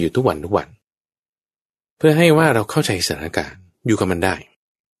ทำอยู่ทุกวันเพื่อให้ว่าเราเข้าใจสถานการณ์อยู่กับมันได้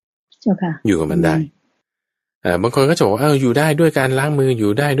อยู่กับมันได้บางคนก็จะบอกว่าอยู่ได้ด้วยการล้างมืออ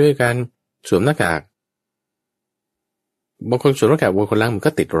ยู่ได้ด้วยการสวมหน้ากากบางคนสวมหน้ากากบางคนล้างมือ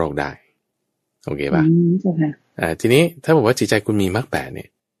ก็ติดโรคได้โอเคป่ะทีนี้ถ้าบอกว่าจิตใจคุณมีมรรค8เนี่ย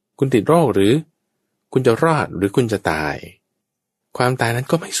คุณติดโรคหรือคุณจะรอดหรือคุณจะตายความตายนั้น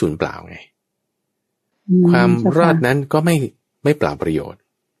ก็ไม่สูญเปล่าไงความรอดนั้นก็ไม่เปล่าประโยชน์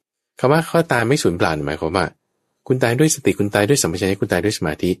คำว่าข้อตายไม่สูญเปล่าหมายความว่าคุณตายด้วยสติคุณตายด้วยสัมปชัญญะคุณตายด้วยสม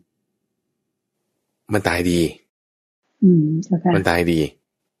าธิมันตายดีมันตายดี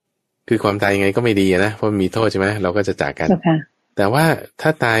คือความตายยังไงก็ไม่ดีนะเพราะมันมีโทษใช่ไหมเราก็จะจากกันแต่ว่าถ้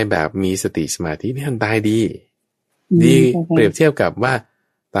าตายแบบมีสติสมาธินี่มันตายดีเปรียบเทียบกับว่า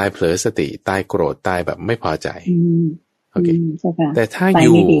ตายเผลอสติตายโกรธตายแบบไม่พอใจ โอเคแต่ถ้าอ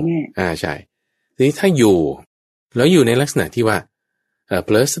ยู่ใช่ทีนี้ถ้าอยู่แล้วอยู่ในลักษณะที่ว่าเผ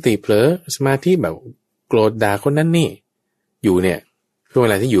ลอสติเผลอสมาธิแบบโกรธด่าคนนั้นนี่อยู่เนี่ยช่วงเว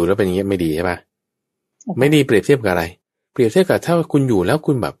ลาที่อยู่แล้วเป็นอย่างนี้ไม่ดีใช่ปะไม่ดีเปรียบเทียบกับอะไรเปรียบเทียบกับถ้าคุณอยู่แล้ว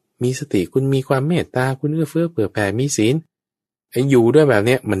คุณแบบมีสติคุณมีความเมตตาคุณเอื้อเฟื้อเผื่อแผ่มีศีลไอ้อยู่ด้วยแบบเ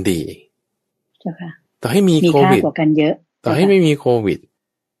นี้ยมันดีเจ้าค่ะต่อให้มีโควิดกว่ากันเยอะต่อให้ไม่มีโควิด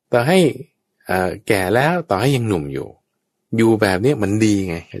ต่อให้แก่แล้วต่อให้ยังหนุ่มอยู่แบบเนี้ยมันดี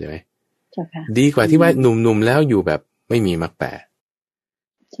ไงเข้าใจไหมเจ้าค่ะดีกว่าที่ว่าหนุ่มๆแล้วอยู่แบบไม่มีมรรคแปด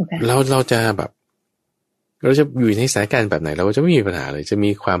เราจะแบบเราจะอยู่ในสถานการณ์แบบไหนเราจะไม่มีปัญหาเลยจะมี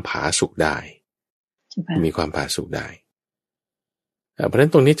ความผาสุกได้มีความผาสุกได้เพราะฉะนั้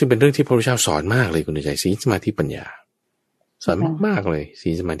นตรงนี้จึงเป็นเรื่องที่พระพุทธเจ้าสอนมากเลยคุณใจศีลสมาธิปัญญาสอนมากๆเลยศี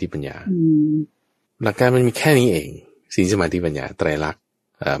ลสมาธิปัญญาหลักการมันมีแค่นี้เองศีลสมาธิปัญญาไตรลักษณ์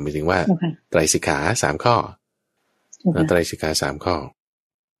หมายถึงว่าไตรสิกขา3ข้อไตรสิกขา3ข้อ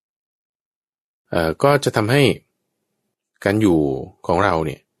ก็จะทำให้การอยู่ของเราเ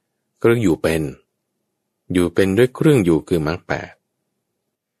นี่ยก็เรียกอยู่เป็นด้วยเครื่องอยู่คือมรรคแปด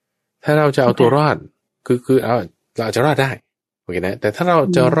ถ้าเราจะเอาตัวรอดคือเราจะรอดได้โอเคนะแต่ถ้าเรา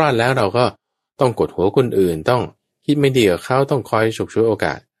จะรอดแล้วเราก็ต้องกดหัวคนอื่นต้องคิดไม่ดีกับเขาต้องคอยฉกฉวยโอก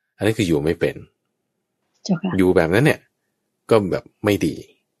าสอันนี้คืออยู่ไม่เป็นอยู่แบบนั้นเนี่ยก็แบบไม่ดี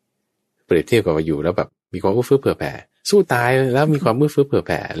เปรียบเทียบกับว่าอยู่แล้วแบบมีความเอื้อเฟื้อเผื่อแผ่สู้ตายแล้วมีความเอื้อเฟื้อเผื่อแ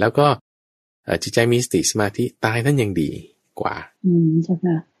ผ่แล้วก็จิตใจมีสติสมาธิตายนั่นยังดีกว่าเจ้า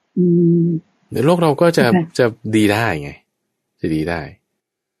ค่ะในโลกเราก็จะดีได้ไงจะดีได้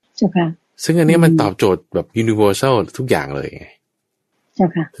เจ้าค่ะซึ่งอันนี้มันตอบโจทย์แบบ universal ทุกอย่างเลยไงเจ้า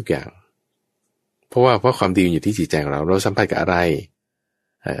ค่ะทุกอย่างเพราะความดีอยู่ที่จิตใจของเราสัมผัสกับอะไร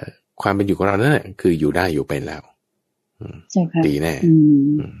ความเป็นอยู่ของเรานั่นแหละคืออยู่ได้อยู่เป็นแล้วเจ้าค่ะดีแน่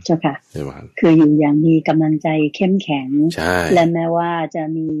เจ้าค่ะคืออยู่อย่างมีกำลังใจเข้มแข็งและแม้ว่าจะ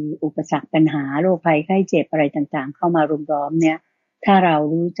มีอุปสรรคปัญหาโรคภัยไข้เจ็บอะไรต่างๆเข้ามารุมล้อมเนี่ยถ้าเรา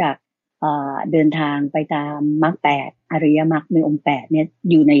รู้จักเดินทางไปตามมรรค8อริยมรรคมีองค์8เนี่ย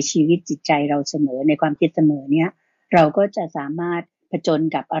อยู่ในชีวิตจิตใจเราเสมอในความคิดเสมอเนี่ยเราก็จะสามารถผจญ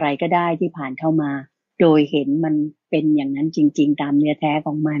กับอะไรก็ได้ที่ผ่านเข้ามาโดยเห็นมันเป็นอย่างนั้นจริงๆตามเนื้อแท้ข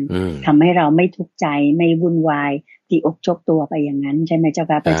องมันทำให้เราไม่ทุกข์ใจไม่วุ่นวายตีอกชกตัวไปอย่างนั้นใช่ไหมเจ้า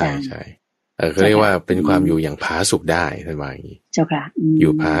ค่ะพระอาจารย์ใช่ก็เรียกว่าเป็นความอยู่อย่างผาสุกได้ท่านว่าอย่างนี้เจ้าค่ะอ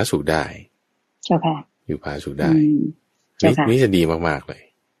ยู่ผาสุกได้เจ้าค่ะอยู่ผาสุกได้นี่จะดีมากๆเลย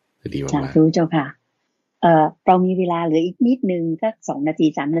จะดีมากๆรู้เจ้าค่ะเรามีเวลาเหลืออีกนิดนึงสัก2 นาที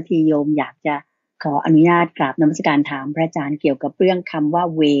3 นาทีโยมอยากจะขออนุญาตกราบนมัสการถามพระอาจารย์เกี่ยวกับเรื่องคำว่า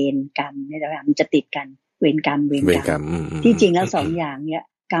เวรกรรมเนี่ยนะคะมันจะติดกันเวรกรรมที่จริงแล้ว2 อย่างเนี่ย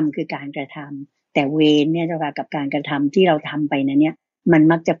กรรมคือการกระทำแต่เวรเนี่ยเจ้าค่ะกับการกระทำที่เราทำไปนั้นเนี่ยมัน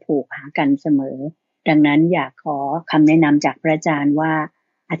มักจะผูกหากันเสมอดังนั้นอยากขอคำแนะนำจากพระอาจารย์ว่า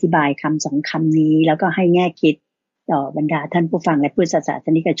อธิบายคำ2 คำนี้แล้วก็ให้แง่คิดต่อบรรดาท่านผู้ฟังและพุทธศาส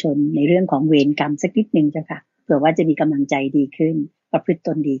นิกชนในเรื่องของเวรกรรมสักนิดนึงเจ้าค่ะเผื่อว่าจะมีกำลังใจดีขึ้นประพฤติต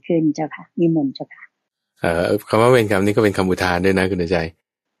นดีขึ้นเจ้าค่ะนิมนต์เจ้าค่ะคำว่าเวรกรรมนี่ก็เป็นคำอุทานด้วยนะคุณใจ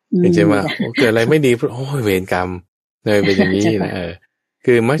เป็นใจว่าเกิดอะไรไม่ดีโอ้ยเวรกรรมเลยเป็นอย่างนี้นะ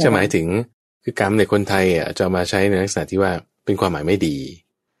คือมักจะหมายถึงคือกรรมในคนไทยจะมาใช้ในลักษณะที่ว่าเป็นความหมายไม่ดี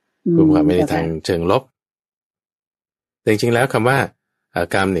เป็นความหมายในทางเชิงลบแต่จริงๆแล้วคำว่า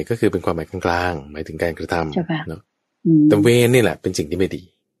กรรมเนี่ยก็คือเป็นความหมายกลางๆหมายถึงการกระทำเนาะแต่เวรนี่แหละเป็นสิ่งที่ไม่ดี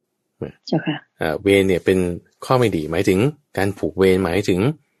เวรเนี่ยเป็นข้อไม่ดีหมายถึงการผูกเวรหมายถึง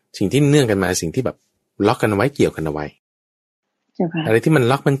สิ่งที่เนื่องกันมาสิ่งที่แบบล็อกกันเอาไว้เกี่ยวกันเอาไว้อะไรที่มัน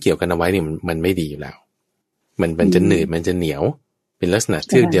ล็อกมันเกี่ยวกันเอาไว้เนี่ยมันไม่ดีอยู่แล้วมันจะหนืดมันจะเหนียวเป็นลักษณะ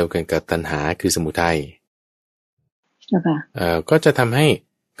ที่เดียวกันกับตัณหาคือสมุทัยก็จะทำให้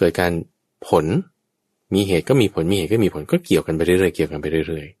เกิดการผลมีเหตุก็มีผลมีเหตุก็มีผลก็เกี่ยวกันไปเรื่อยๆเกี่ยวกันไป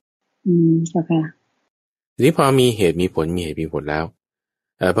เรื่อยๆทีนี้พอมีเหตุมีผลมีเหตุมีผลแล้ว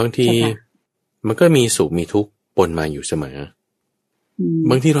บางทีมันก็มีสุขมีทุกข์ปนมาอยู่เสมอ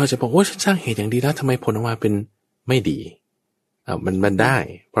บางทีเราจะบอกว่าฉันสร้างเหตุอย่างดีแล้วทำไมผลออกมาเป็นไม่ดีมันได้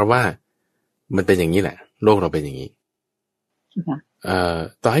เพราะว่ามันเป็นอย่างนี้แหละโลกเราเป็นอย่างนี้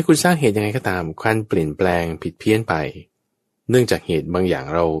ต่อให้คุณสร้างเหตุยังไงก็ตามการเปลี่ยนแปลงผิดเพี้ยนไปเนื่องจากเหตุบางอย่าง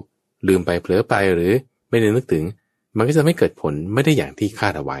เราลืมไปเผลอไปหรือไม่ได้นึกถึงมันก็จะไม่เกิดผลไม่ได้อย่างที่คา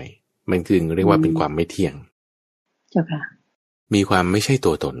ดเอาไว้มันคือเรียกว่าเป็นความไม่เที่ยงมีความไม่ใช่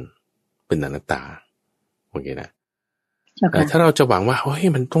ตัวตนเป็นอนัตตาโอเคนะถ้าเราจะหวังว่าเฮ้ย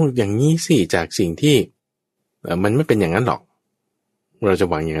มันต้องอย่างนี้สิจากสิ่งที่มันไม่เป็นอย่างนั้นหรอกเราจะ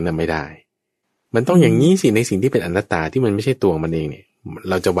หวังอย่างนั้นไม่ได้มันต้องอย่างนี้สิในสิ่งที่เป็นอนัตตาที่มันไม่ใช่ตัวมันเองเนี่ย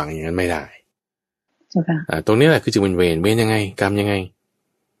เราจะหวังอย่างนั้นไม่ได้ตรงนี้แหละคือจึงเป็นเวรยังไงกรรมยังไง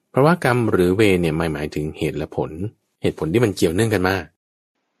เพราะว่ากรรมหรือเวรเนี่ยหมายถึงเหตุและผล เหตุผลที่มันเกี่ยวเนื่องกันมา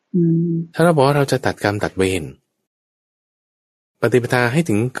ถ้าเราบอกว่าเราจะตัดกรรมตัดเวรปฏิปทาให้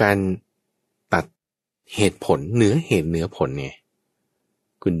ถึงการตัดเหตุผลเหนือเหตุเหนือผลเนี่ย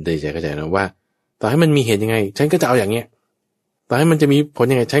คุณเดชเข้าใจนะว่าต่อให้มันมีเหตุยังไงฉันก็จะเอาอย่างเงี้ยต่อให้มันจะมีผล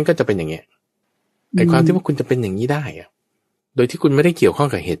ยังไงฉันก็จะเป็นอย่างเงี้ยไอ้ความที่ว่าคุณจะเป็นอย่างนี้ได้อะโดยที่คุณไม่ได้เกี่ยวข้อง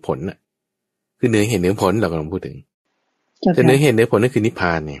กับเหตุผลน่ะคือเหนือเหตุเหนือผลเรากำลังพูดถึงแต่เหนือเหตุเหนือผลนั่นคือนิพพ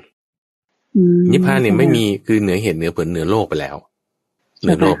านเนี่ยนิพพานเนี่ยไม่มีคือเหนือเหตุเหนือผลเหนือโลกไปแล้วเห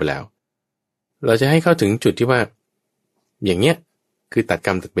นือโลกไปแล้วเราจะให้เข้าถึงจุดที่ว่าอย่างเงี้ยคือตัดกร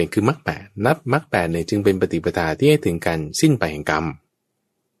รมตัดเวรคือมรรคแปดนับมรรคแปดเนี่ยจึงเป็นปฏิปทาที่ให้ถึงการสิ้นไปแห่งกรรม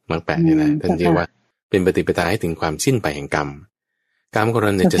มรรคแปดเนี่ยนะท่านเรียกว่าเป็นปฏิปทาให้ถึงความสิ้นไปแห่งกรรมกรรมของเร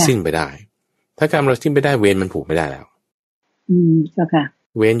าเนี่ยจะสิ้นไปได้ถ้ากรรมเราสิ้นไปได้เวรมันผูกไม่ได้แล้วเจ้าค่ะ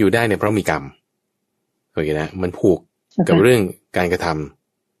เวรอยู่ได้เนี่ยเพราะมีกรรมโอเคนะมันผูกกับเรื่องการกระท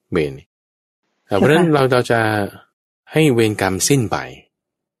ำเวรเพราะฉะนั้นเราจะให้เวรกรรมสิ้นไป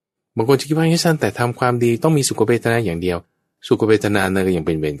บางคนจะคิดว่าให้สั้นแต่ทำความดีต้องมีสุขเวทนาอย่างเดียวสุขเวทนานั่นก็ยังเ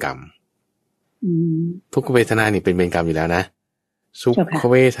ป็นเวรกรรมทุกขเวทนานี่เป็นเวรกรรมอยู่แล้วนะสุข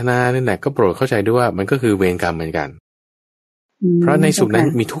เวทนาเนี่ยแหละก็โปรดเข้าใจด้วยว่ามันก็คือเวรกรรมเหมือนกันเพราะในสุขนั้น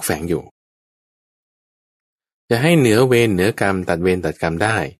มีทุกข์แฝงอยู่จะให้เหนือเวรเหนือกรรมตัดเวรตัดกรรมไ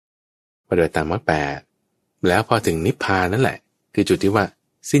ด้ปฏิบัติตามมรรคแปดแล้วพอถึงนิพพานนั่นแหละคือจุดที่ว่า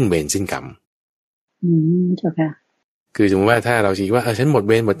สิ้นเวรสิ้นกรรมเจ้าค่ะคือสมมติว่าถ้าเราคิดว่าฉันหมดเ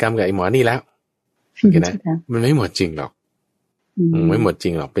วรหมดกรรมกับไอ้หมอนี่แล้วโอเคนะมันไม่หมดจริงหรอกไม่หมดจริ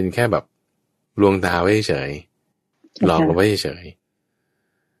งหรอกเป็นแค่แบบลวงตาไว้เฉยหลอกเราไว้เฉย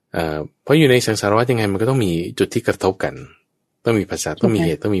เพราะอยู่ในสังสารวัฏยังไงมันก็ต้องมีจุดที่กระทบกันต้องมีภาษาต้องมีเห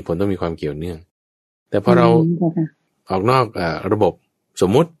ตุต้องมีผลต้องมีความเกี่ยวเนื่องแต่พอเราออกนอกระบบสม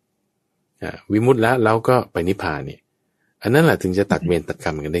มุติวิมุตติแล้วเราก็ไปนิพพานเนี่ยอันนั้นแหละถึงจะตัดเวรตัดกร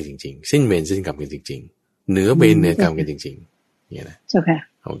รมกันได้จริงๆสิ้นเวรสิ้นกรรมกันจริงๆเหนือเวรเหนือกรรมกันจริงๆเนี่ยนะเจ้าค่ะ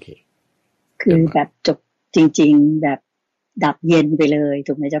โอเคคือแบบจบจริงๆแบบดับเย็นไปเลย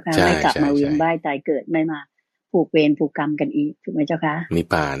ถูกไหมเจ้าค่ะไม่กลับมาเวียนว่ายตายเกิดไม่มาผูกเวรผูกกรรมกันอีกถูกไหมเจ้าค่ะนิพ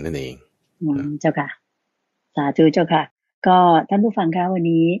พานนั่นเองเจ้าค่ะสาธุเจ้าค่ะก็ท่านผู้ฟังคะวัน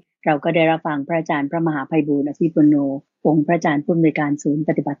นี้เราก็ได้รับฟังพระอาจารย์พระมหาไพบูลย์อภิปุโนองค์พระอาจารย์ผู้อำนวยการศูนย์ป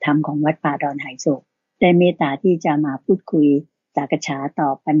ฏิบัติธรรมของวัดป่าดอนไหโศกได้เมตตาที่จะมาพูดคุยสักษาตอ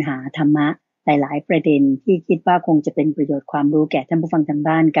บปัญหาธรรมะหลายๆประเด็นที่คิดว่าคงจะเป็นประโยชน์ความรู้แก่ท่านผู้ฟังทาง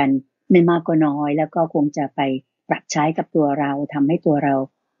บ้านกันไม่มากก็น้อยแล้วก็คงจะไปปรับใช้กับตัวเราทำให้ตัวเรา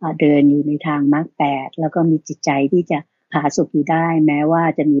เดินอยู่ในทางมรรคแปดแล้วก็มีจิตใจที่จะหาสุขอยู่ได้แม้ว่า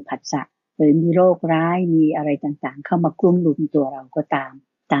จะมีผัสสะหรือมีโรคร้ายมีอะไรต่างๆเข้ามากลุ่มลุมตัวเราก็ตาม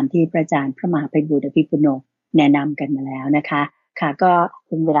ที่พระอาจารย์พระมหาไพบูลย์อภิปุโนแนะนำกันมาแล้วนะคะค่ะก็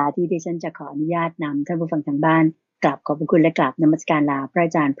ถึงเวลาที่ดิฉันจะขออนุญาตนำท่านผู้ฟังทางบ้านกราบขอบพระคุณและกราบนมัสการลาพระอ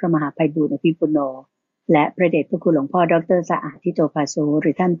าจารย์พระมหาไพบูลย์อภิปุโนและพระเดชพระคุณหลวงพ่อดร.สะอาดทิโตภาโสหรื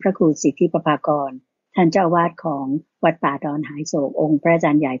อท่านพระครูสิทธิประภากรท่านเจ้าอาวาสของวัดป่าดอนไหโศกองค์พระอาจ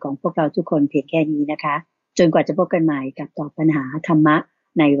ารย์ใหญ่ของพวกเราทุกคนเพียงแค่นี้นะคะจนกว่าจะพบกันใหม่กับตอบปัญหาธรรมะ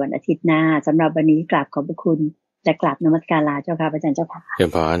ในวันอาทิตย์หน้าสำหรับวันนี้กราบขอบพระคุณและกราบนมัสการลาเจ้าค่ะอาจารย์เจ้าค่ะเยี่ย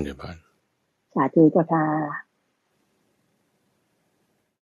มพรสาธุเจ้าค่ะ